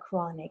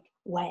diachronic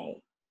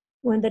way.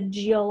 when the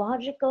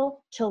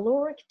geological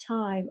telluric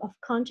time of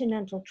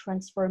continental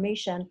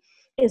transformation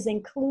is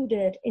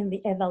included in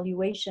the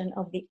evaluation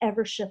of the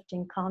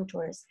ever-shifting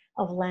contours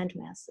of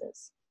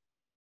landmasses.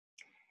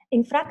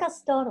 In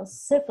Fracastoro's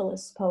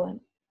Syphilis poem,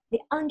 the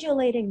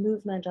undulating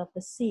movement of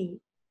the sea,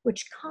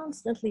 which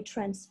constantly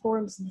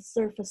transforms the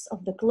surface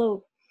of the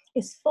globe,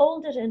 is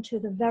folded into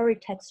the very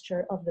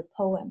texture of the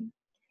poem.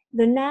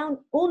 The noun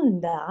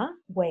unda,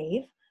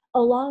 wave,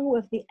 along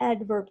with the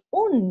adverb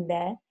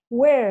unde,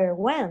 where,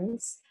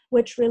 whence,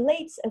 which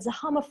relates as a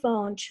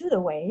homophone to the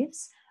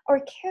waves,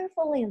 are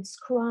carefully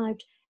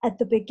inscribed at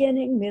the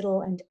beginning,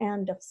 middle, and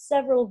end of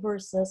several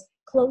verses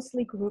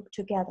closely grouped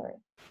together.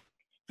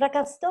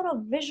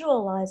 Fracastoro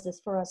visualizes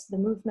for us the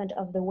movement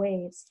of the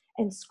waves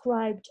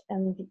inscribed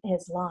in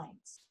his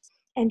lines.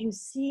 And you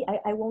see,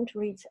 I won't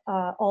read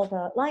all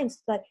the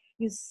lines, but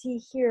you see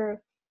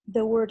here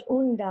the word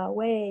unda,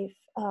 wave,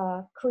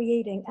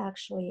 creating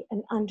actually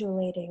an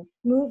undulating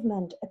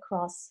movement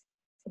across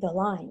the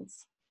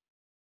lines.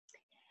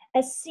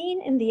 As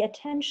seen in the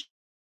attention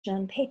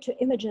paid to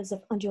images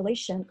of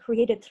undulation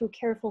created through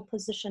careful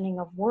positioning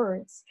of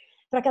words,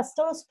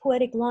 Fracastoro's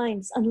poetic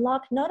lines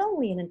unlock not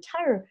only an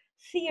entire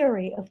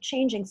theory of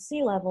changing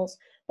sea levels,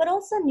 but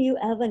also new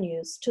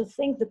avenues to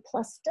think the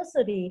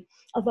plasticity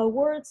of a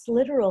word's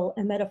literal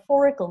and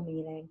metaphorical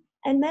meaning,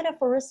 and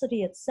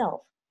metaphoricity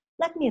itself.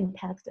 Let me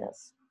unpack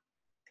this.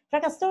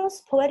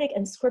 Fracastoro's poetic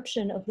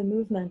inscription of the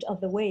movement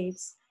of the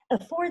waves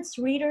affords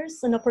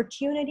readers an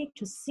opportunity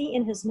to see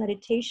in his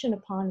meditation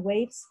upon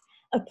waves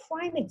a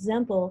prime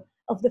example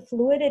of the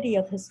fluidity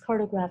of his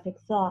cartographic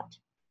thought.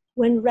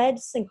 When read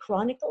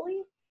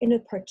synchronically in a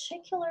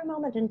particular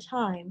moment in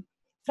time,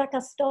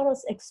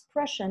 Fracastoro's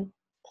expression,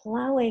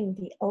 plowing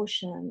the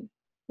ocean,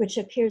 which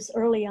appears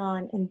early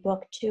on in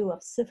Book 2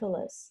 of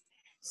Syphilis,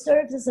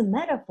 serves as a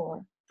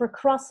metaphor for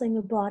crossing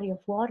a body of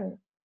water.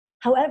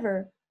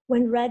 However,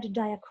 when read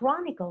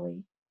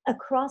diachronically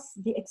across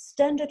the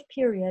extended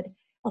period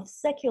of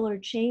secular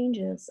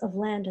changes of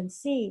land and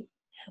sea,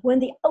 when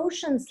the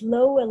ocean's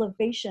low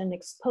elevation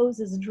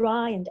exposes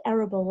dry and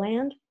arable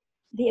land,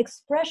 the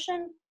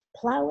expression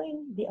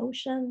plowing the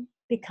ocean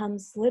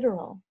becomes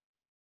literal.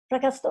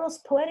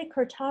 Fracastoro's poetic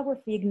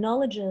cartography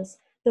acknowledges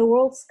the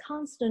world's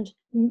constant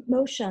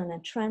motion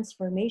and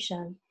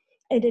transformation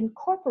and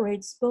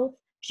incorporates both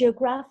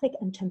geographic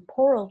and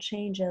temporal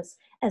changes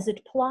as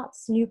it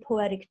plots new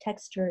poetic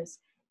textures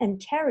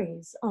and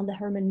tarries on the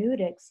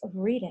hermeneutics of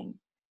reading,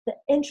 the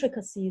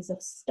intricacies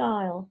of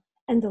style,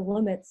 and the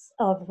limits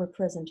of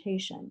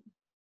representation.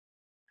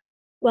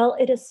 Well,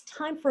 it is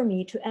time for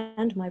me to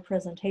end my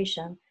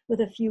presentation with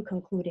a few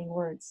concluding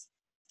words.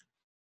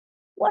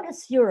 What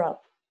is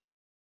Europe?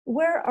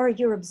 Where are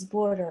Europe's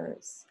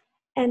borders?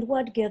 And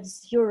what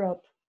gives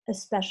Europe a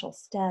special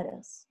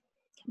status?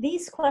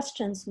 These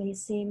questions may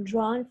seem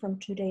drawn from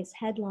today's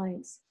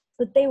headlines,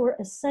 but they were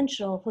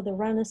essential for the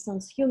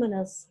Renaissance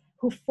humanists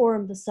who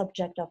formed the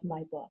subject of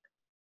my book.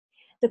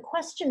 The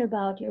question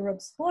about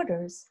Europe's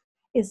borders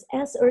is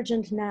as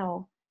urgent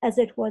now as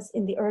it was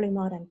in the early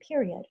modern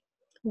period,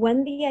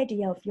 when the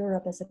idea of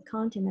Europe as a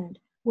continent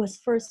was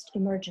first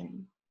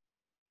emerging.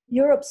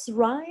 Europe's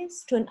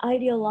rise to an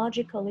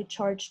ideologically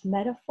charged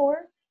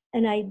metaphor,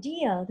 an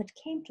idea that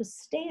came to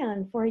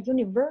stand for a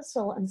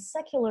universal and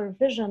secular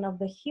vision of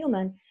the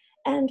human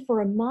and for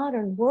a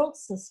modern world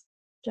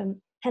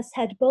system, has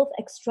had both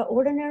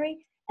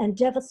extraordinary and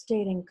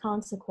devastating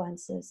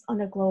consequences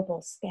on a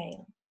global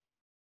scale.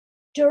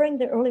 During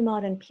the early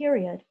modern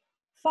period,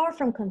 far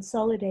from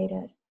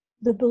consolidated,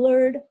 the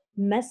blurred,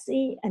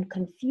 messy, and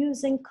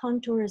confusing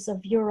contours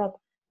of Europe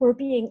were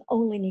being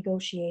only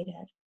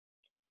negotiated.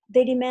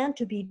 They demand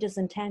to be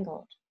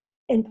disentangled,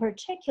 in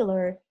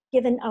particular,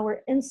 given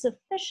our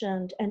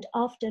insufficient and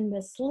often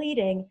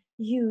misleading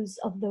use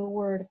of the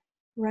word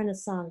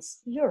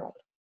Renaissance Europe.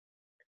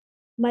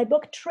 My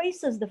book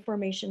traces the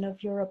formation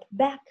of Europe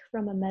back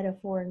from a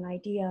metaphor and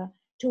idea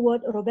to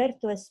what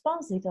Roberto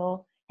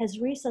Esposito has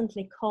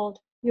recently called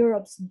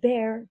Europe's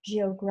bare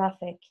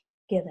geographic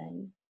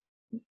given,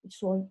 il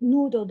suo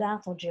nudo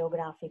dato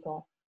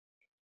geografico.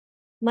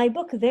 My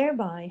book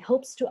thereby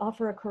hopes to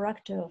offer a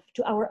corrective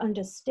to our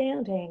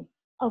understanding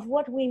of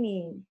what we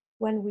mean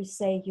when we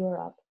say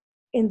Europe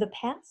in the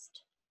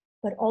past,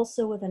 but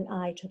also with an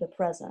eye to the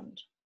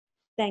present.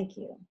 Thank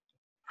you.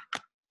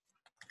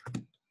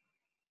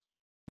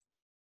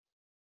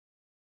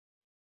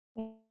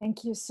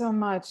 Thank you so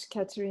much,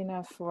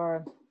 Katharina,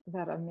 for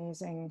that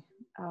amazing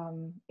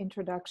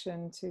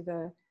introduction to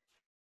the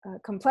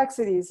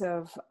complexities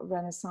of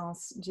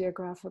Renaissance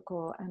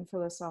geographical and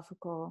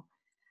philosophical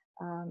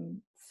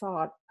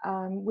thought.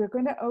 We're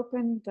going to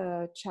open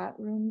the chat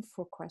room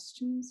for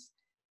questions.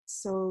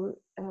 So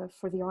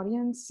for the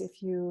audience,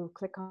 if you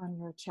click on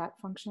your chat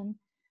function,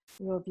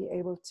 you'll be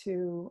able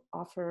to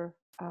offer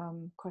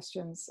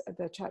questions at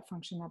the chat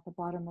function at the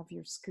bottom of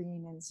your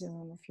screen in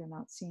Zoom if you're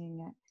not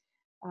seeing it.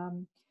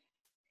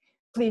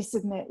 Please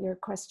submit your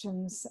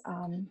questions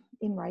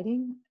in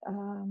writing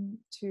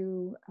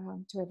to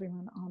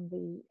everyone on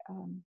the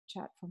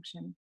chat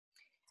function.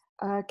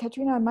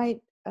 Katharina, I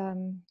might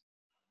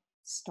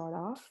start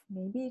off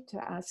maybe to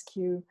ask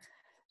you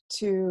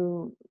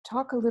to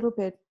talk a little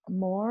bit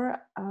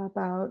more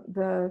about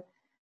the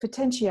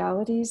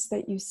potentialities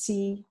that you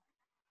see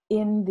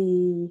in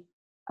the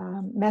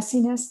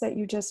messiness that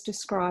you just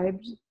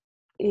described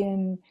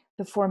in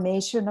the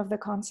formation of the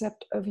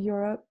concept of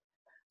Europe,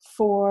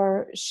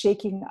 for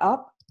shaking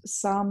up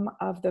some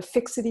of the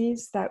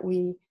fixities that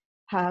we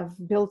have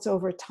built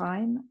over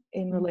time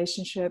in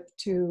relationship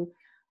to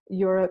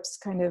Europe's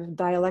kind of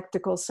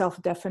dialectical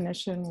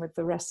self-definition with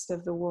the rest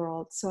of the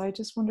world. So I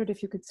just wondered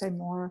if you could say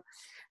more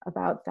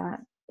about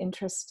that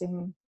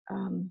interesting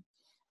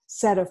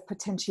set of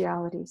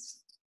potentialities.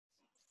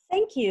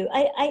 Thank you.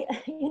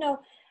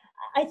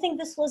 I think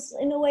this was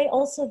in a way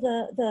also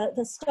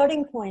the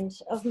starting point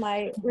of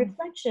my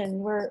reflection,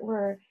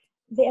 where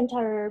the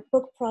entire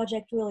book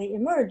project really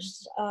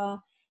emerged.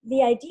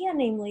 The idea,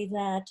 namely,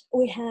 that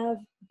we have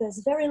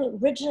this very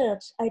rigid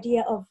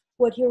idea of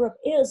what Europe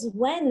is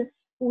when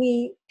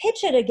we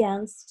pitch it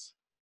against,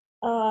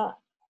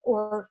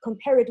 or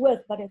compare it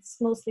with, but it's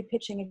mostly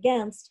pitching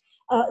against,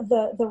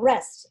 the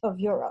rest of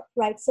Europe,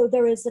 right? So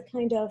there is a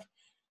kind of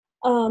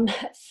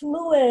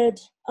fluid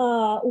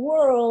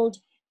world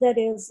that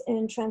is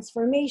in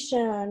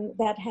transformation,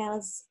 that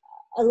has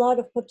a lot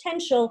of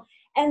potential,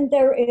 and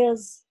there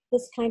is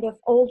this kind of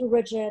old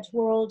rigid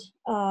world,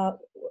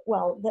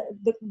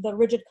 the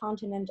rigid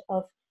continent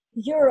of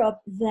Europe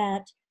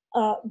that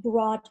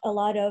brought a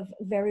lot of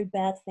very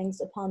bad things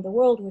upon the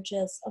world, which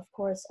is, of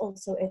course,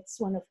 also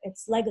one of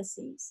its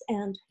legacies.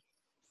 And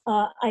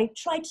I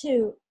try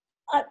to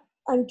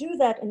undo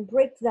that and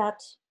break that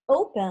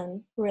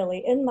open,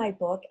 really, in my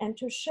book, and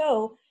to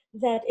show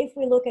that if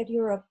we look at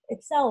Europe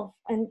itself,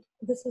 and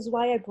this is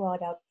why I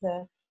brought up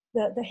the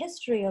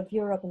history of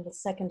Europe in the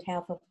second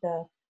half of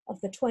the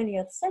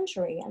 20th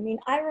century. I mean,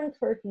 Iron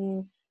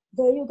Curtain,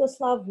 the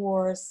Yugoslav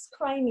wars,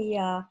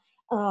 Crimea,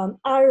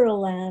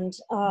 Ireland,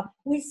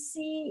 we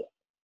see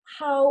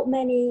how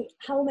many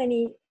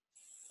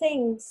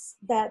things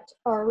that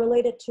are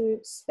related to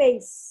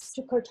space,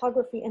 to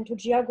cartography, and to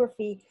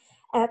geography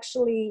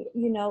actually,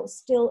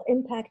 still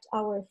impact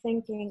our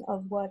thinking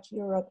of what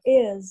Europe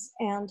is.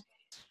 And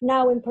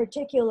now in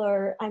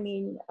particular, I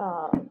mean,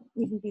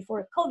 even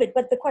before COVID,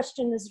 but the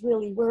question is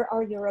really, where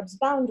are Europe's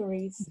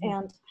boundaries,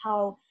 and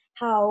how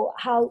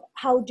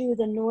do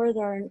the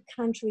northern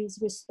countries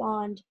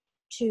respond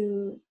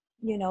to,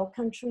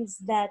 countries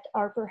that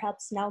are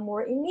perhaps now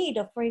more in need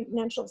of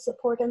financial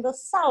support in the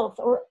south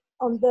or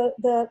on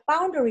the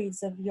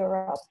boundaries of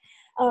Europe?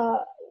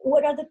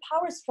 What are the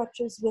power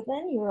structures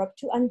within Europe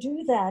to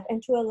undo that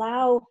and to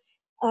allow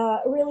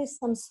really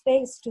some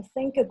space to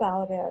think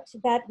about it?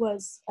 That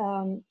was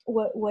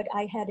what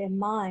I had in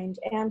mind.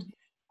 And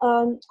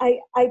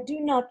I do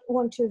not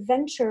want to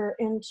venture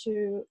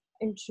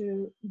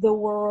into the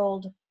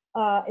world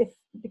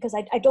because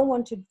I don't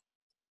want to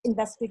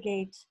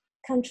investigate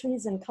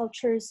countries and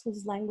cultures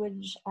whose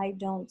language I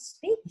don't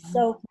speak.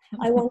 So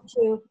I want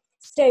to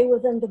stay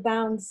within the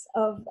bounds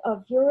of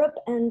Europe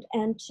and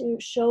to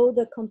show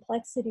the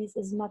complexities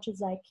as much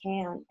as I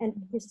can, and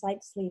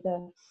precisely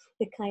the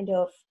kind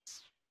of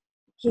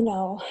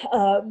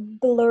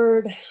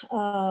blurred,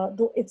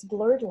 it's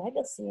blurred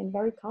legacy and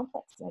very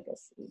complex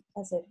legacy,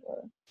 as it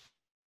were.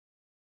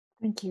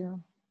 Thank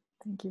you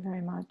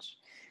very much.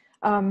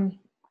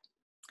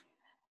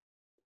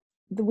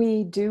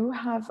 We do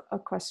have a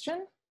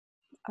question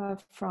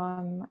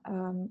from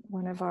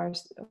one of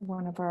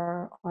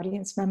our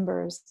audience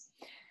members.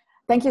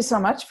 Thank you so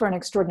much for an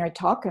extraordinary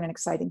talk and an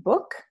exciting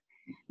book.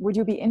 Would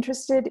you be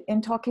interested in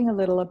talking a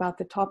little about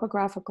the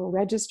topographical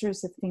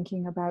registers of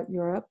thinking about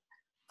Europe?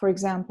 For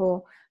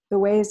example, the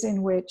ways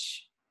in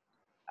which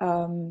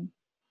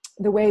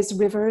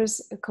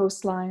rivers,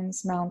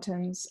 coastlines,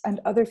 mountains, and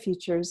other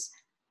features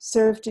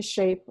serve to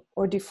shape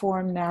or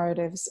deform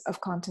narratives of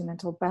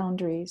continental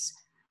boundaries.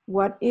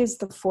 What is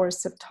the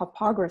force of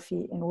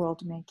topography in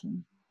world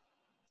making?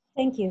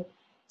 Thank you.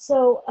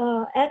 So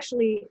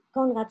actually,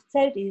 Conrad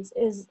Celtis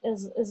is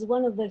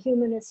one of the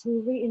humanists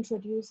who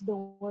reintroduced the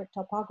word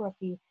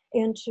topography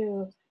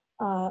into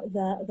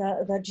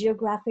the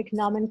geographic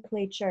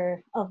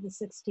nomenclature of the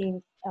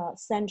 16th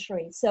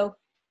century. So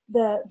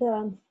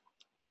the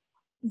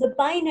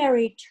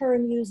binary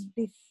term used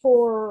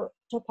before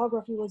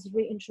topography was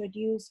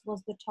reintroduced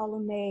was the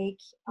Ptolemaic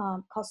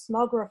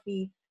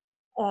cosmography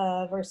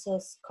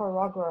versus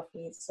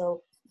chorography.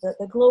 So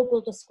the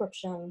global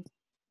description,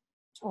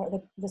 or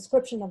the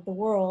description of the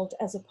world,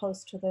 as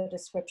opposed to the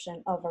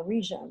description of a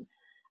region.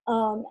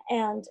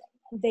 And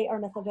they are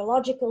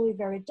methodologically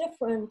very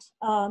different.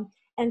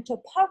 And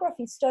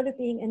topography started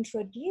being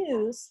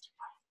introduced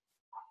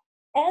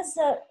as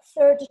a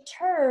third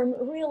term,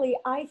 really,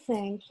 I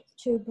think,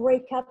 to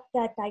break up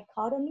that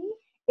dichotomy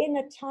in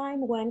a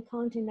time when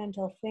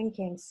continental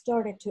thinking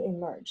started to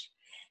emerge.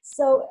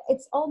 So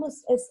it's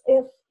almost as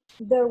if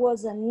there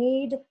was a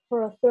need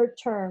for a third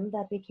term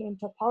that became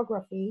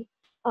topography,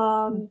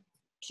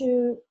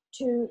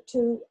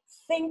 to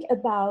think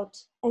about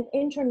an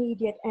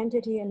intermediate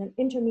entity and an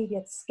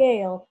intermediate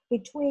scale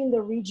between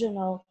the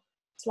regional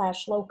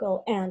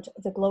local and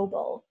the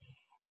global.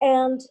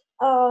 And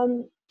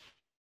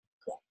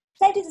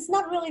Celtis is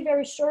not really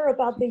very sure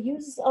about the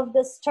use of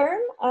this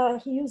term.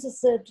 He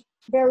uses it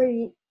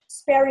very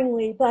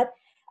sparingly, but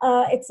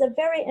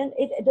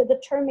the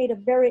term made a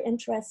very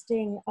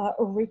interesting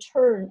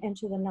return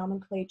into the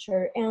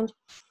nomenclature, and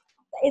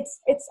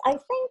it's I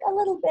think a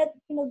little bit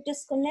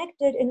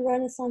disconnected in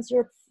Renaissance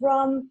Europe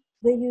from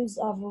the use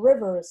of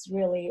rivers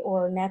really,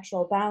 or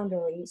natural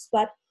boundaries.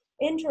 But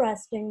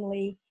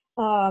interestingly,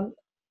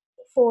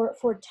 for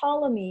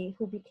Ptolemy,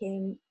 who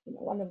became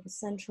one of the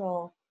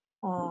central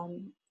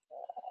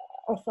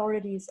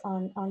authorities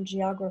on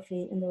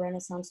geography in the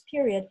Renaissance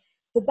period,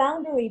 the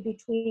boundary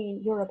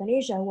between Europe and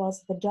Asia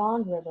was the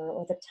Don River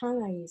or the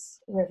Tanais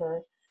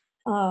River,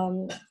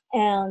 and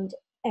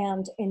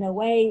in a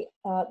way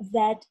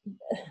that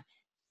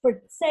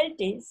for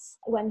Celtis,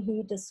 when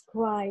he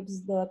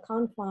describes the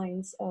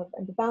confines of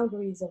and the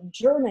boundaries of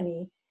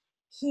Germany,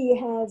 he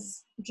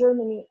has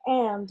Germany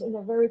and in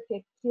a very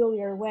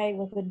peculiar way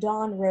with the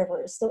Don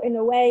River. So in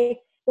a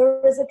way,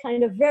 there is a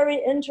kind of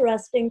very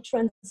interesting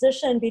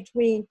transition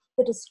between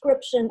the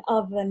description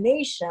of the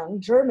nation,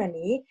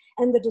 Germany,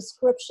 and the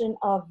description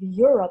of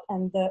Europe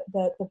and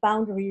the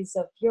boundaries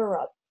of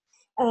Europe.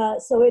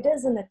 So it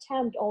is an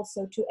attempt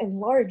also to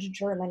enlarge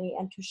Germany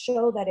and to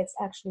show that it's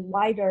actually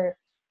wider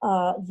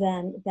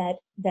than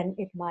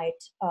it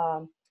might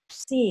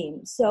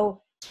seem.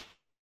 So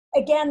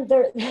again,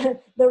 the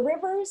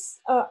rivers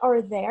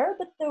are there,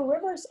 but the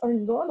rivers are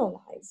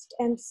normalized.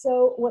 And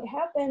so what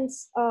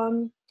happens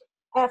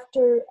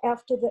after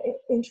the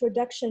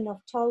introduction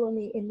of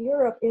Ptolemy in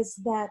Europe is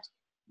that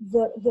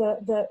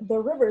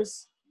the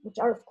rivers, which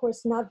are of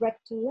course not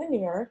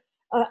rectilinear,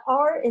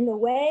 are in a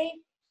way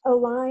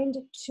aligned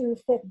to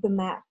fit the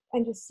map.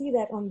 And you see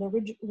that on the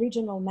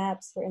regional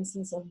maps, for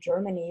instance, of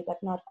Germany,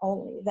 but not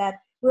only,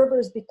 that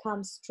rivers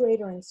become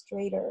straighter and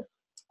straighter.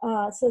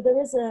 So there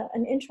is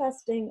an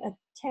interesting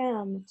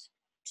attempt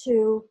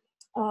to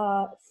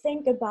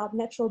think about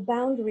natural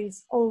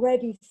boundaries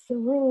already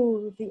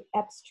through the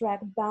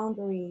abstract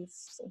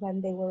boundaries when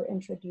they were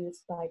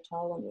introduced by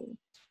Ptolemy.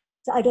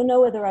 So I don't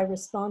know whether I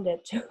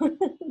responded to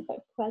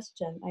that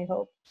question, I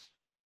hope.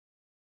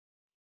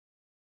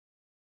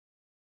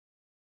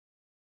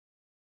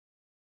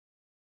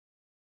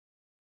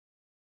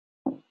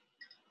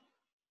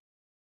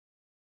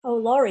 Oh,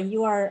 Laurie,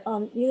 you're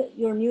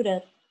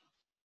muted.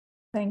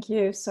 Thank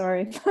you.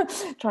 Sorry,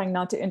 trying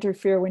not to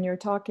interfere when you're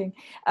talking.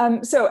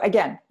 So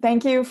again,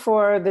 thank you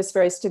for this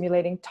very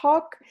stimulating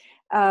talk.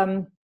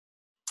 Can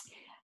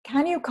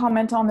you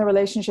comment on the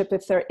relationship,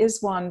 if there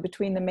is one,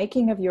 between the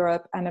making of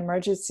Europe and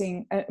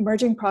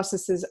emerging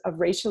processes of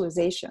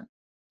racialization?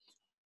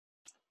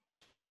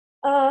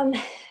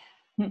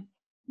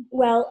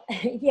 Well,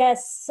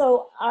 yes.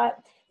 So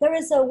there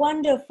is a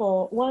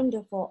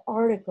wonderful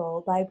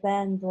article by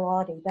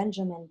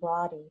Benjamin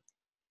Brody,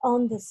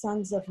 on the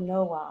sons of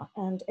Noah,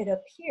 and it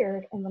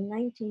appeared in the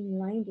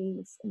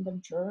 1990s in the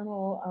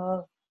Journal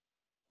of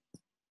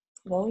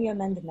William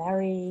and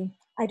Mary.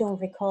 I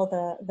don't recall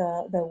the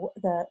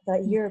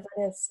year,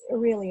 but it's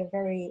really a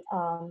very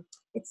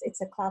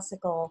it's a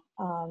classical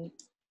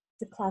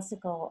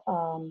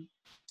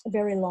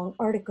very long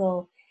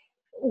article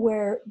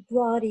where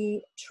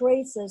Brody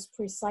traces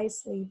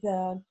precisely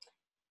the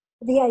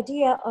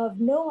idea of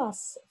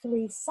Noah's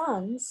three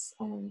sons,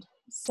 and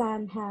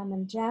Sam, Ham,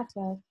 and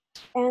Japheth,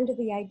 and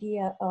the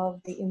idea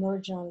of the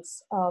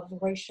emergence of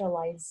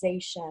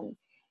racialization.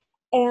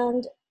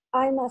 And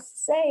I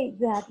must say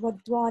that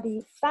what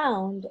Brody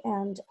found,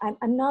 and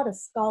I'm not a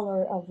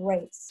scholar of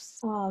race,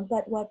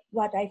 but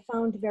what I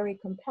found very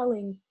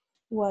compelling,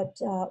 what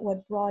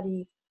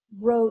Brody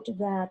wrote,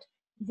 that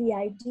the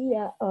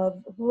idea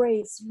of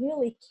race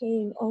really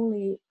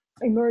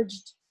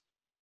emerged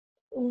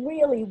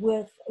really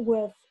with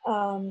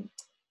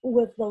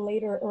the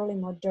later early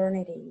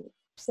modernity,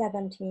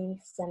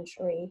 17th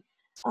century,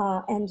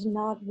 and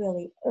not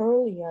really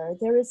earlier.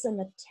 There is an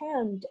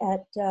attempt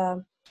at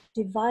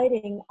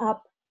dividing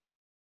up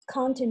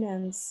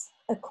continents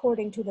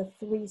according to the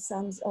three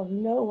sons of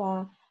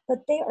Noah,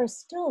 but they are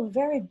still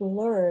very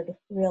blurred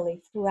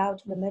really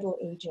throughout the Middle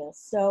Ages.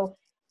 So,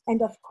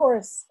 and of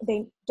course,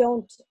 they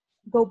don't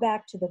go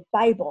back to the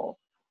Bible,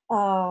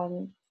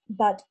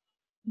 but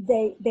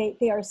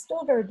they are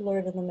still very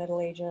blurred in the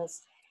Middle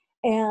Ages.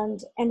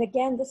 And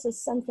again, this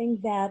is something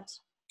that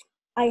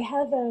I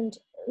haven't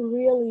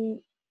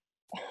really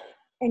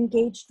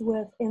engaged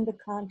with in the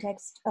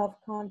context of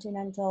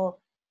continental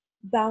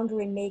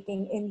boundary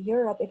making in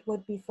Europe. It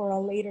would be for a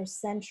later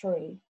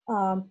century.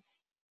 I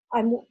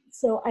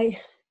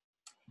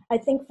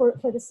think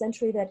for the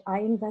century that I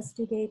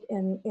investigate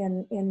in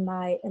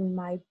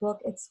my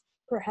book, it's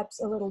perhaps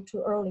a little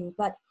too early,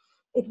 but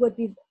it would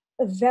be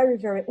a very,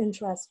 very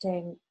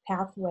interesting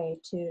pathway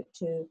to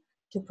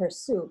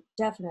pursue,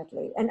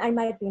 definitely. And I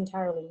might be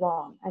entirely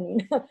wrong. I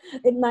mean,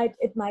 it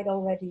might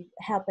already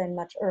happen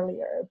much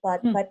earlier,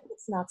 but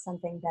it's not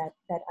something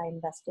that I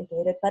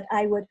investigated. But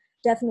I would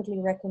definitely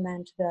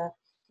recommend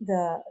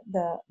the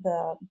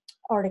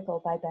article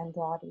by Ben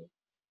Brody.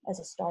 as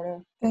a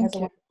starter, Thank as a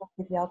you. wonderful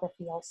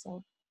bibliography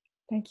also.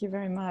 Thank you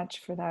very much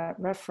for that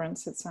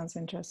reference. It sounds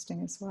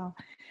interesting as well.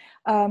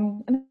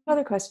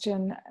 Another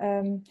question.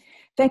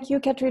 Thank you,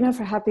 Katharina,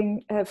 for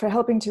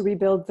helping to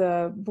rebuild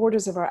the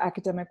borders of our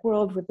academic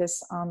world with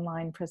this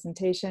online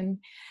presentation.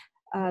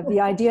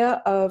 The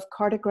idea of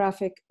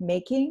cartographic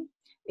making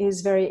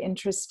is very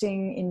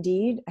interesting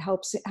indeed,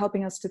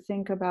 helping us to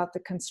think about the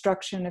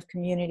construction of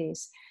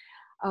communities.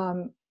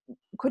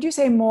 Could you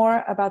say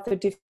more about the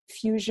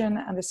diffusion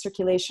and the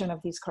circulation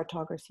of these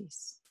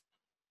cartographies?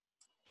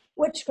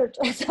 Which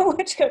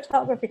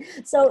cartography?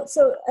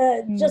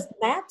 Just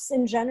maps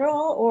in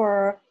general,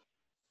 or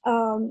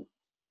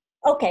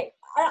okay,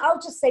 I'll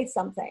just say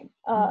something.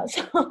 I'll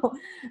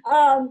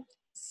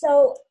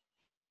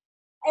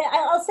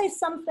say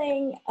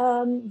something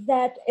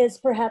that is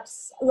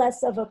perhaps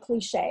less of a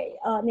cliche,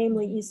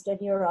 namely Eastern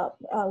Europe,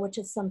 which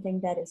is something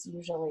that is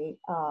usually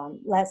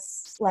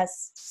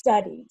less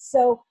studied.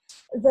 So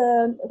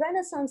the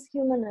Renaissance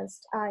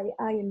humanist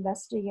I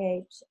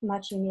investigate,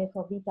 Maciej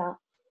Miechowita,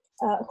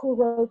 who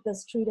wrote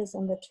this treatise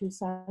on the two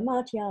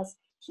Sarmatias,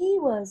 he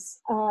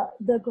was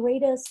the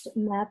greatest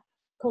map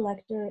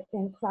collector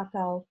in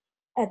Krakow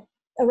at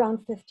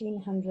around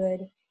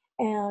 1500.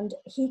 And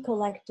he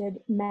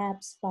collected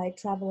maps by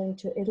traveling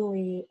to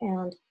Italy.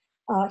 And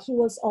he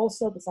was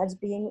also, besides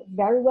being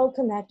very well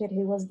connected,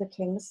 he was the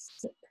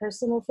king's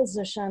personal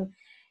physician.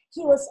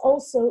 He was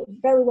also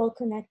very well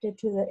connected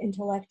to the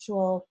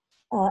intellectual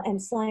and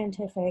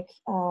scientific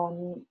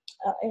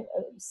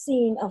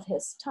scene of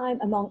his time,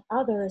 among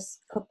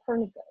others,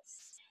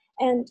 Copernicus.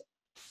 And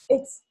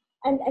it's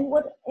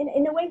what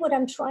in a way what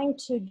I'm trying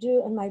to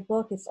do in my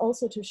book is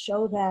also to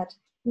show that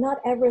not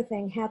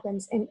everything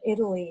happens in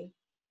Italy,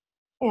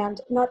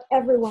 and not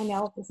everyone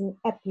else is an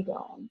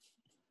epigone.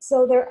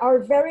 So there are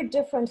very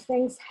different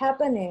things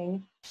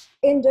happening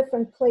in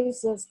different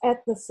places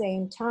at the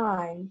same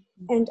time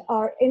and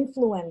are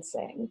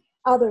influencing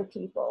other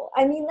people.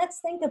 I mean, let's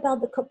think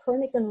about the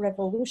Copernican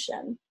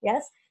revolution,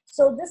 yes?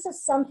 So this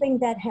is something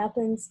that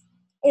happens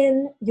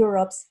in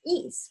Europe's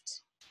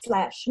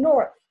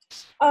east/north.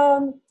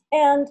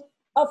 And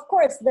of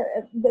course,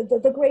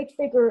 the great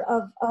figure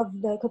of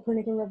the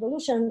Copernican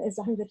revolution is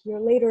 100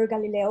 years later,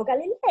 Galileo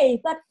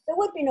Galilei, but there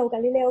would be no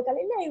Galileo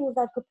Galilei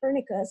without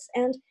Copernicus.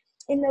 And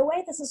in a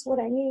way, this is what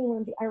I mean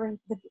when the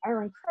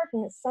Iron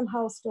Curtain is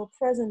somehow still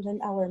present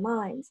in our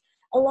minds.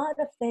 A lot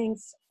of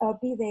things,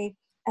 be they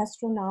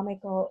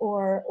astronomical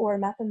or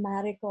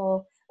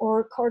mathematical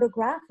or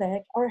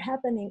cartographic, are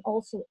happening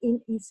also in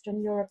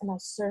Eastern Europe and are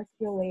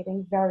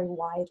circulating very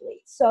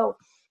widely. So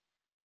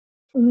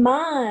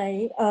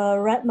my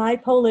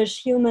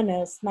Polish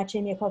humanist,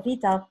 Maciej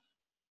Miechowita,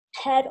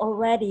 had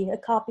already a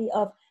copy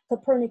of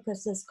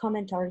Copernicus's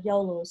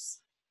Commentariolus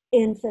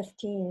in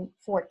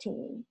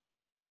 1514.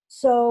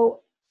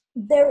 So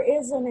there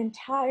is an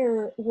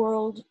entire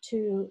world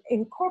to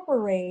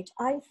incorporate,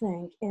 I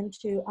think,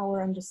 into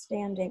our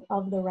understanding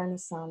of the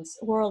Renaissance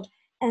world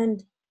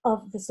and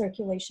of the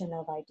circulation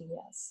of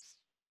ideas.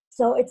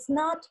 So it's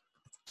not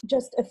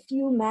just a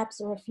few maps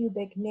or a few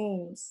big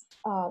names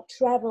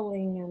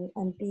traveling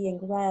and being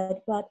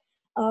read, but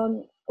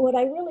what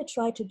I really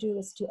try to do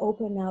is to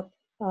open up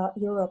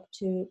Europe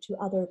to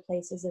other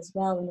places as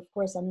well. And of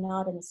course, I'm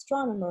not an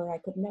astronomer. I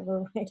could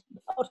never write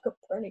about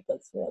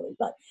Copernicus, really,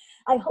 but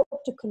I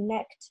hope to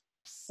connect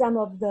some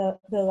of the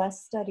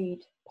less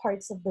studied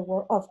parts of the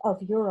world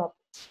of Europe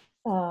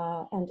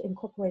and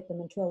incorporate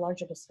them into a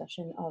larger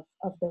discussion of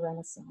the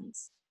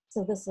Renaissance.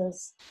 So this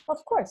is,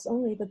 of course,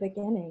 only the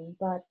beginning,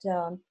 but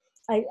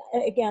I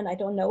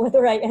don't know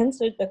whether I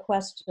answered the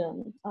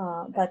question,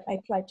 but I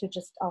tried to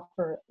just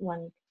offer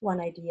one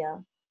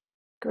idea.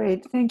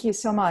 Great, thank you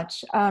so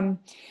much.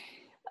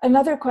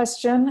 Another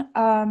question,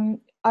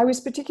 I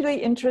was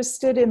particularly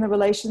interested in the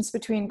relations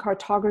between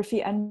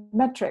cartography and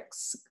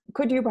metrics.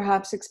 Could you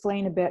perhaps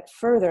explain a bit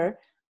further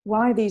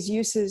why these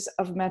uses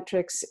of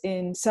metrics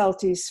in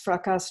Celtis,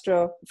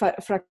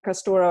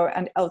 Fracastoro,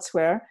 and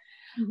elsewhere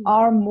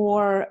are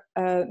more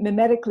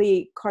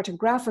mimetically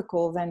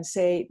cartographical than,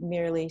 say,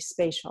 merely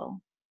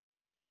spatial?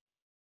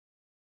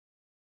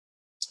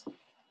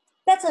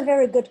 That's a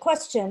very good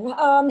question.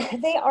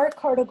 They are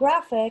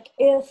cartographic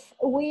if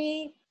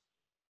we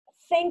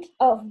think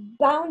of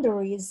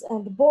boundaries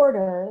and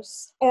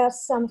borders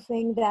as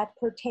something that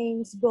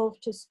pertains both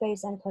to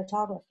space and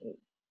cartography.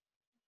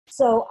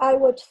 So I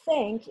would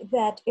think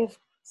that if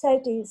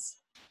Celtis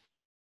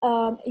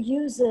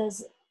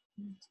uses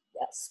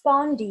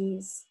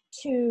spondees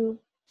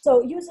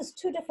uses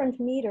two different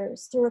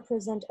meters to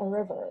represent a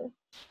river,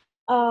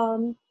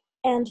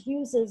 and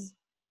uses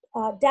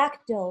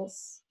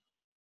dactyls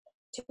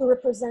to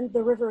represent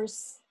the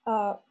river's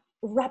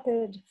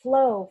rapid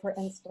flow, for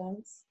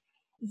instance,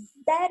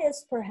 that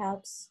is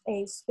perhaps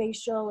a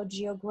spatial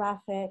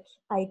geographic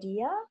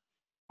idea.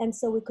 And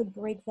so we could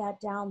break that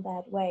down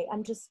that way.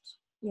 I'm just,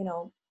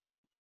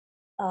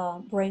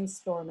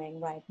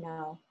 brainstorming right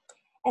now.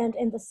 And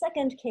in the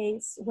second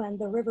case, when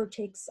the river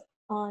takes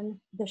on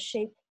the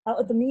shape,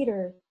 the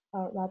meter,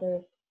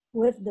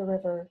 with the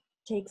river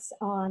takes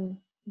on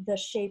the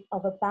shape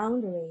of a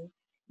boundary,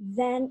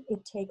 then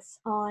it takes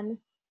on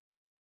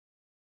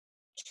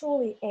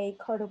truly a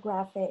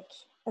cartographic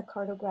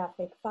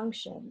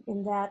function,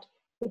 in that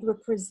it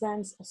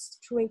represents a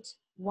straight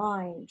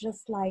line,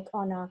 just like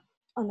on a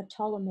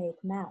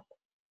Ptolemaic map.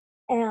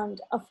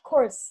 And of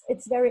course,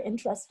 it's very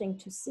interesting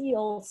to see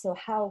also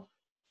how,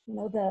 you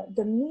know,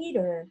 the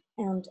meter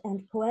and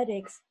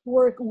poetics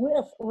work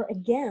with or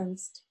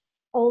against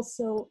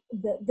also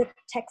the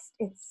text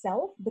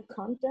itself, the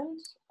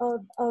content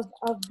of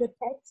the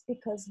text,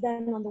 because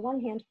then on the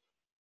one hand,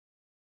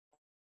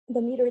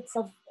 the meter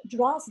itself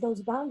draws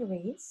those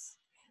boundaries,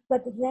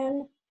 but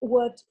then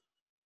what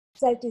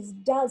Celtis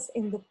does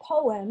in the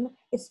poem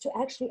is to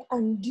actually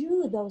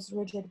undo those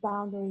rigid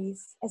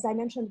boundaries, as I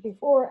mentioned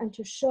before, and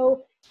to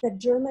show that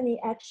Germany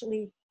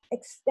actually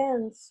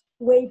extends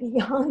way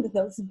beyond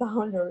those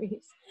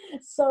boundaries.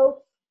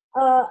 So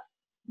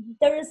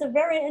there is a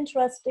very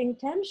interesting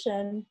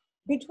tension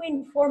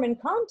between form and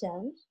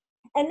content,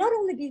 and not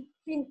only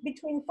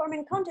between form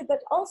and content,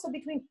 but also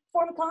between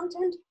form,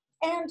 content,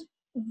 and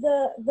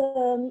the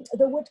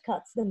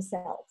woodcuts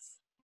themselves.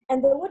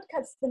 And the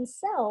woodcuts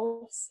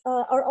themselves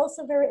are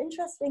also very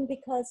interesting,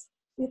 because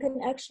you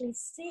can actually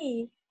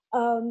see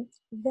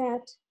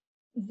that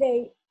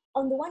they,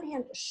 on the one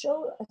hand,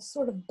 show a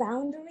sort of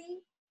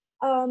boundary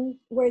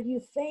where you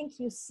think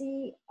you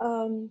see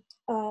the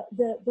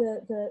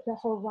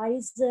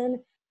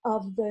horizon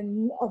of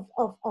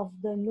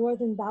the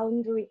northern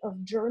boundary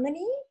of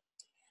Germany.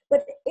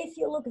 But if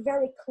you look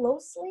very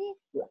closely,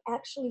 you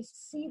actually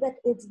see that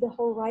it's the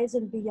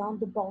horizon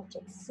beyond the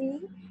Baltic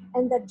Sea,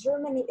 and that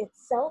Germany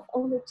itself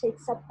only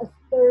takes up a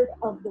third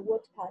of the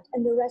woodcut,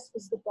 and the rest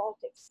is the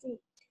Baltic Sea.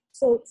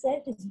 So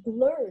Celtis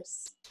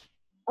blurs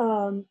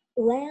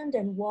land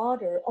and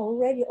water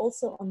already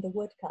also on the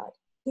woodcut.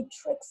 He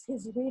tricks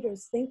his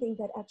readers thinking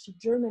that actually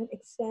German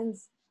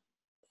extends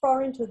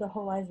far into the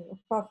horizon,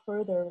 far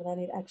further than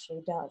it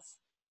actually does.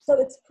 So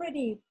it's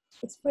pretty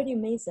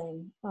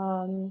amazing.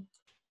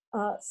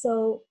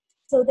 So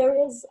there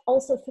is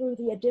also, through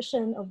the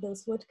addition of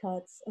those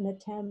woodcuts, an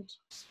attempt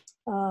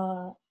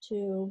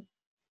to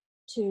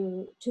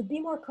be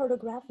more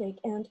cartographic.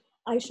 And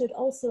I should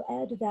also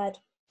add that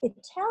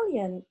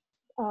Italian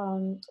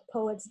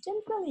poets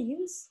didn't really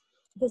use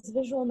this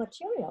visual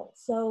material.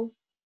 So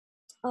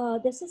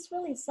this is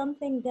really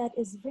something that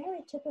is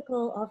very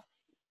typical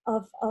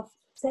of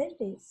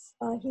Celtis.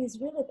 He's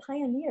really a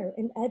pioneer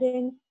in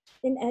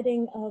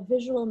adding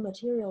visual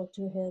material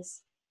to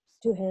his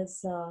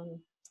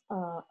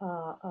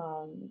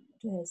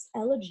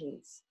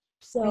elegies.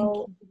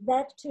 So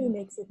that too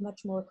makes it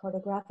much more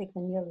cartographic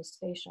than merely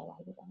spatial,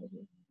 I would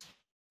argue.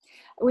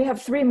 We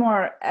have 3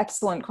 more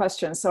excellent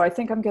questions, so I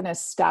think I'm going to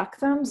stack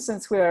them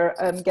since we're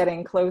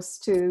getting close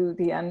to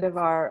the end of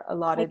our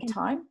allotted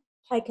time.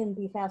 I can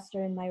be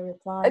faster in my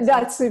replies.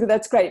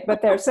 That's great,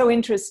 but they're so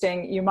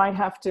interesting, you might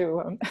have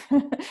to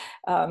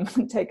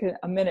take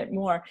a minute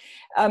more.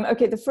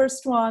 Okay, the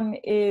first one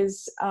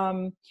is,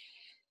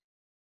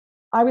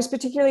 I was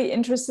particularly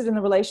interested in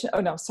the relation,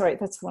 oh no, sorry,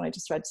 that's the one I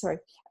just read, sorry.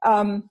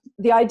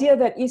 The idea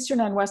that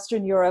Eastern and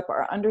Western Europe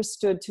are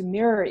understood to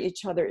mirror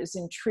each other is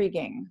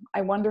intriguing.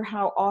 I wonder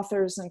how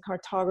authors and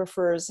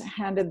cartographers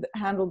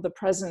handled the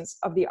presence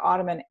of the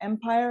Ottoman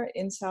Empire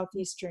in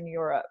Southeastern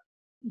Europe.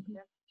 Mm-hmm.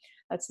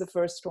 That's the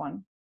first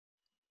one.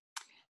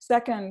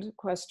 Second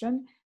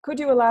question, could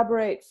you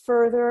elaborate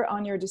further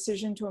on your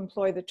decision to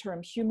employ the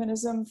term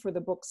humanism for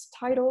the book's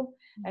title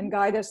and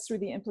guide us through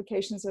the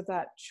implications of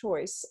that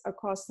choice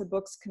across the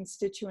book's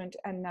constituent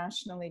and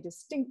nationally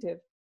distinctive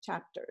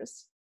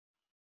chapters?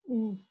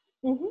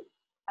 Mm-hmm.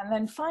 And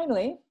then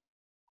finally,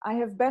 I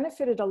have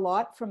benefited a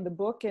lot from the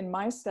book in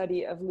my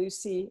study of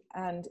Lucy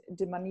and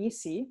de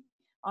Manisi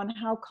on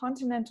how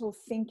continental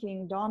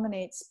thinking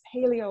dominates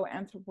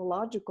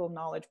paleo-anthropological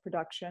knowledge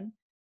production,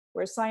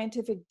 where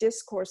scientific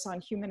discourse on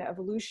human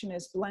evolution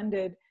is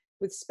blended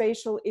with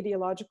spatial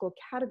ideological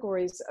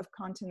categories of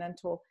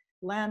continental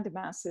land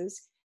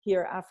masses,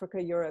 here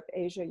Africa, Europe,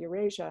 Asia,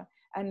 Eurasia,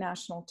 and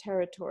national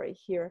territory,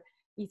 here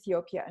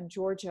Ethiopia and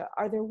Georgia.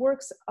 Are there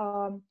works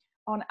on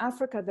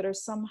Africa that are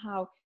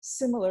somehow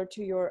similar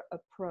to your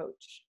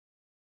approach?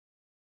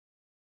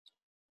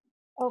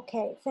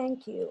 Okay,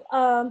 thank you.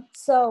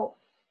 So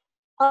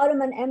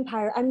Ottoman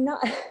Empire, I'm not,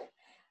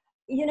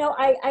 you know,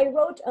 I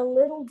wrote a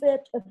little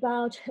bit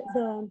about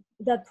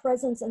the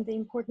presence and the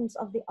importance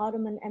of the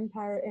Ottoman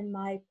Empire in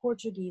my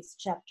Portuguese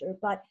chapter,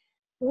 but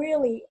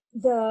really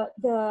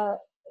the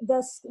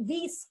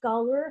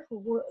scholar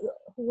who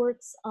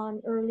works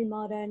on early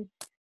modern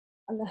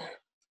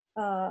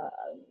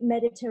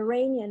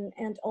Mediterranean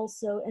and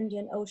also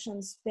Indian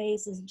Ocean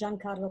space is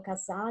Giancarlo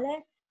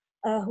Casale,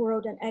 who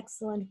wrote an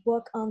excellent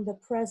book on the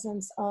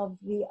presence of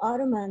the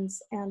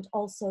Ottomans and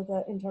also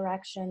the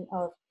interaction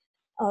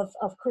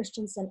of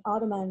Christians and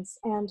Ottomans.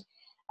 And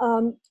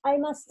I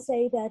must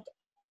say that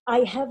I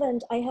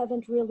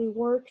haven't really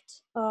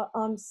worked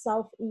on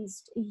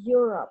Southeast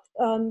Europe.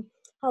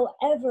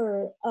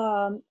 However,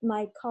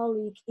 my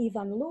colleague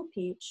Ivan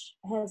Lupic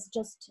has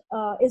just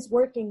is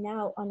working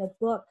now on a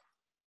book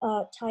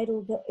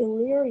titled The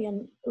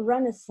Illyrian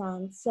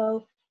Renaissance.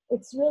 So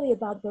it's really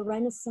about the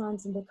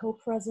Renaissance and the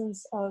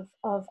co-presence of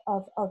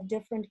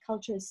different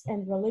cultures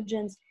and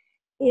religions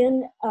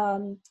in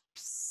the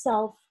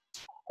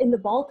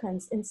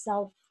Balkans, in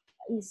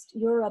Southeast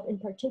Europe, in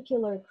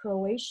particular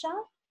Croatia,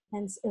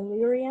 hence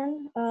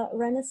Illyrian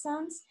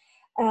Renaissance.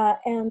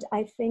 And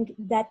I think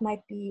that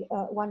might be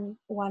one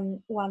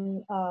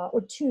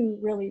or two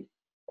really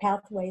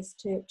pathways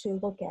to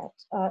look at.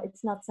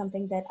 It's not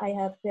something that I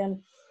have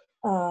been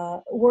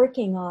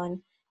working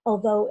on,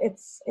 although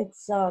it's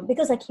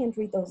because I can't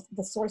read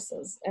the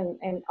sources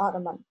in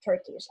Ottoman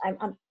Turkish.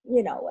 I'm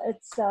you know,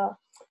 it's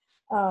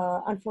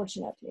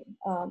unfortunately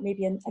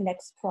maybe a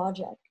next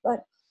project.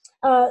 But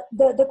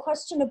the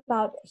question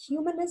about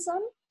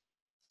humanism,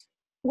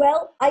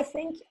 well, I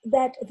think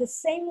that the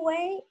same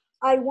way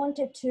I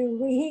wanted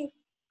to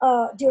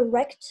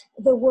redirect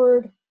the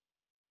word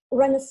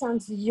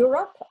Renaissance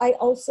Europe, I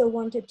also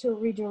wanted to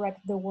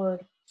redirect the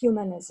word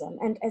humanism.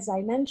 And as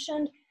I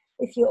mentioned,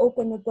 if you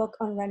open a book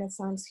on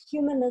Renaissance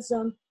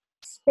humanism,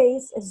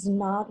 space is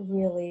not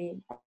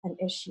really an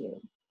issue.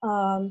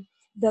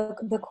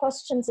 The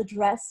questions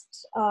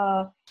addressed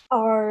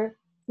are,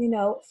 you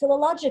know,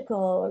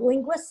 philological,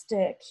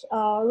 linguistic,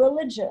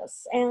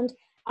 religious, and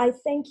I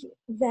think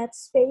that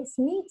space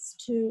needs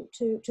to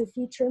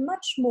feature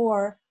much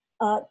more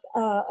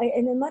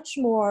in a much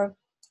more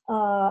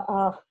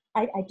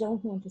I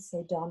don't want to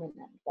say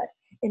dominant, but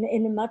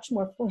in a much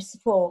more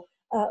forceful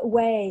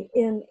way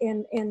in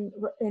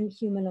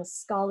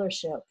humanist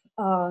scholarship,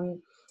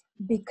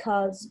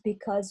 because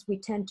we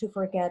tend to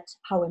forget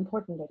how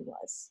important it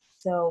was.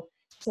 So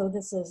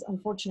this is,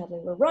 unfortunately,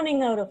 we're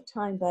running out of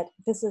time, but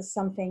this is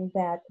something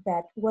that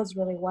was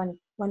really one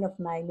of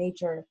my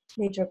major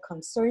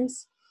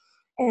concerns.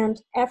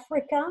 And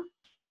Africa,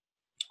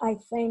 I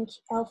think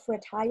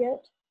Alfred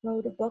Hyatt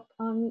wrote a book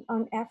on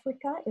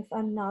Africa, if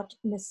I'm not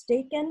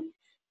mistaken.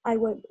 I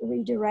would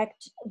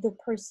redirect the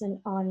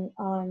person to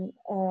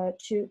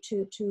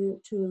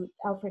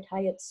Alfred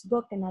Hyatt's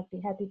book, and I'd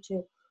be happy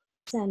to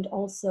send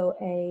also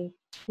a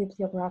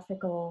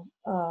bibliographical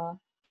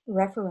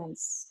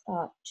reference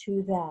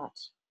to that.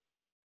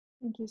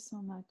 Thank you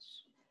so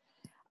much.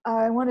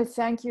 I want to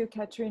thank you,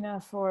 Katharina,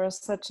 for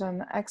such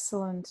an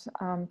excellent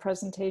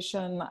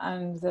presentation,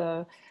 and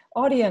the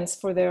audience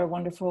for their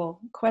wonderful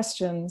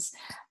questions.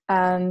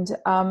 And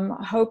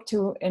hope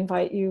to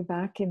invite you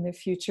back in the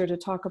future to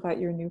talk about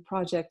your new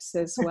projects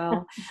as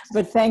well.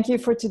 But thank you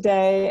for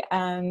today,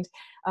 and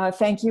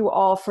thank you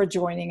all for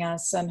joining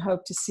us, and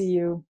hope to see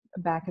you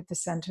back at the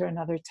center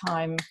another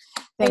time.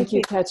 Thank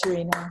you,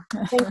 Katharina.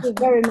 Thank you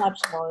very much,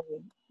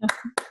 Laurie.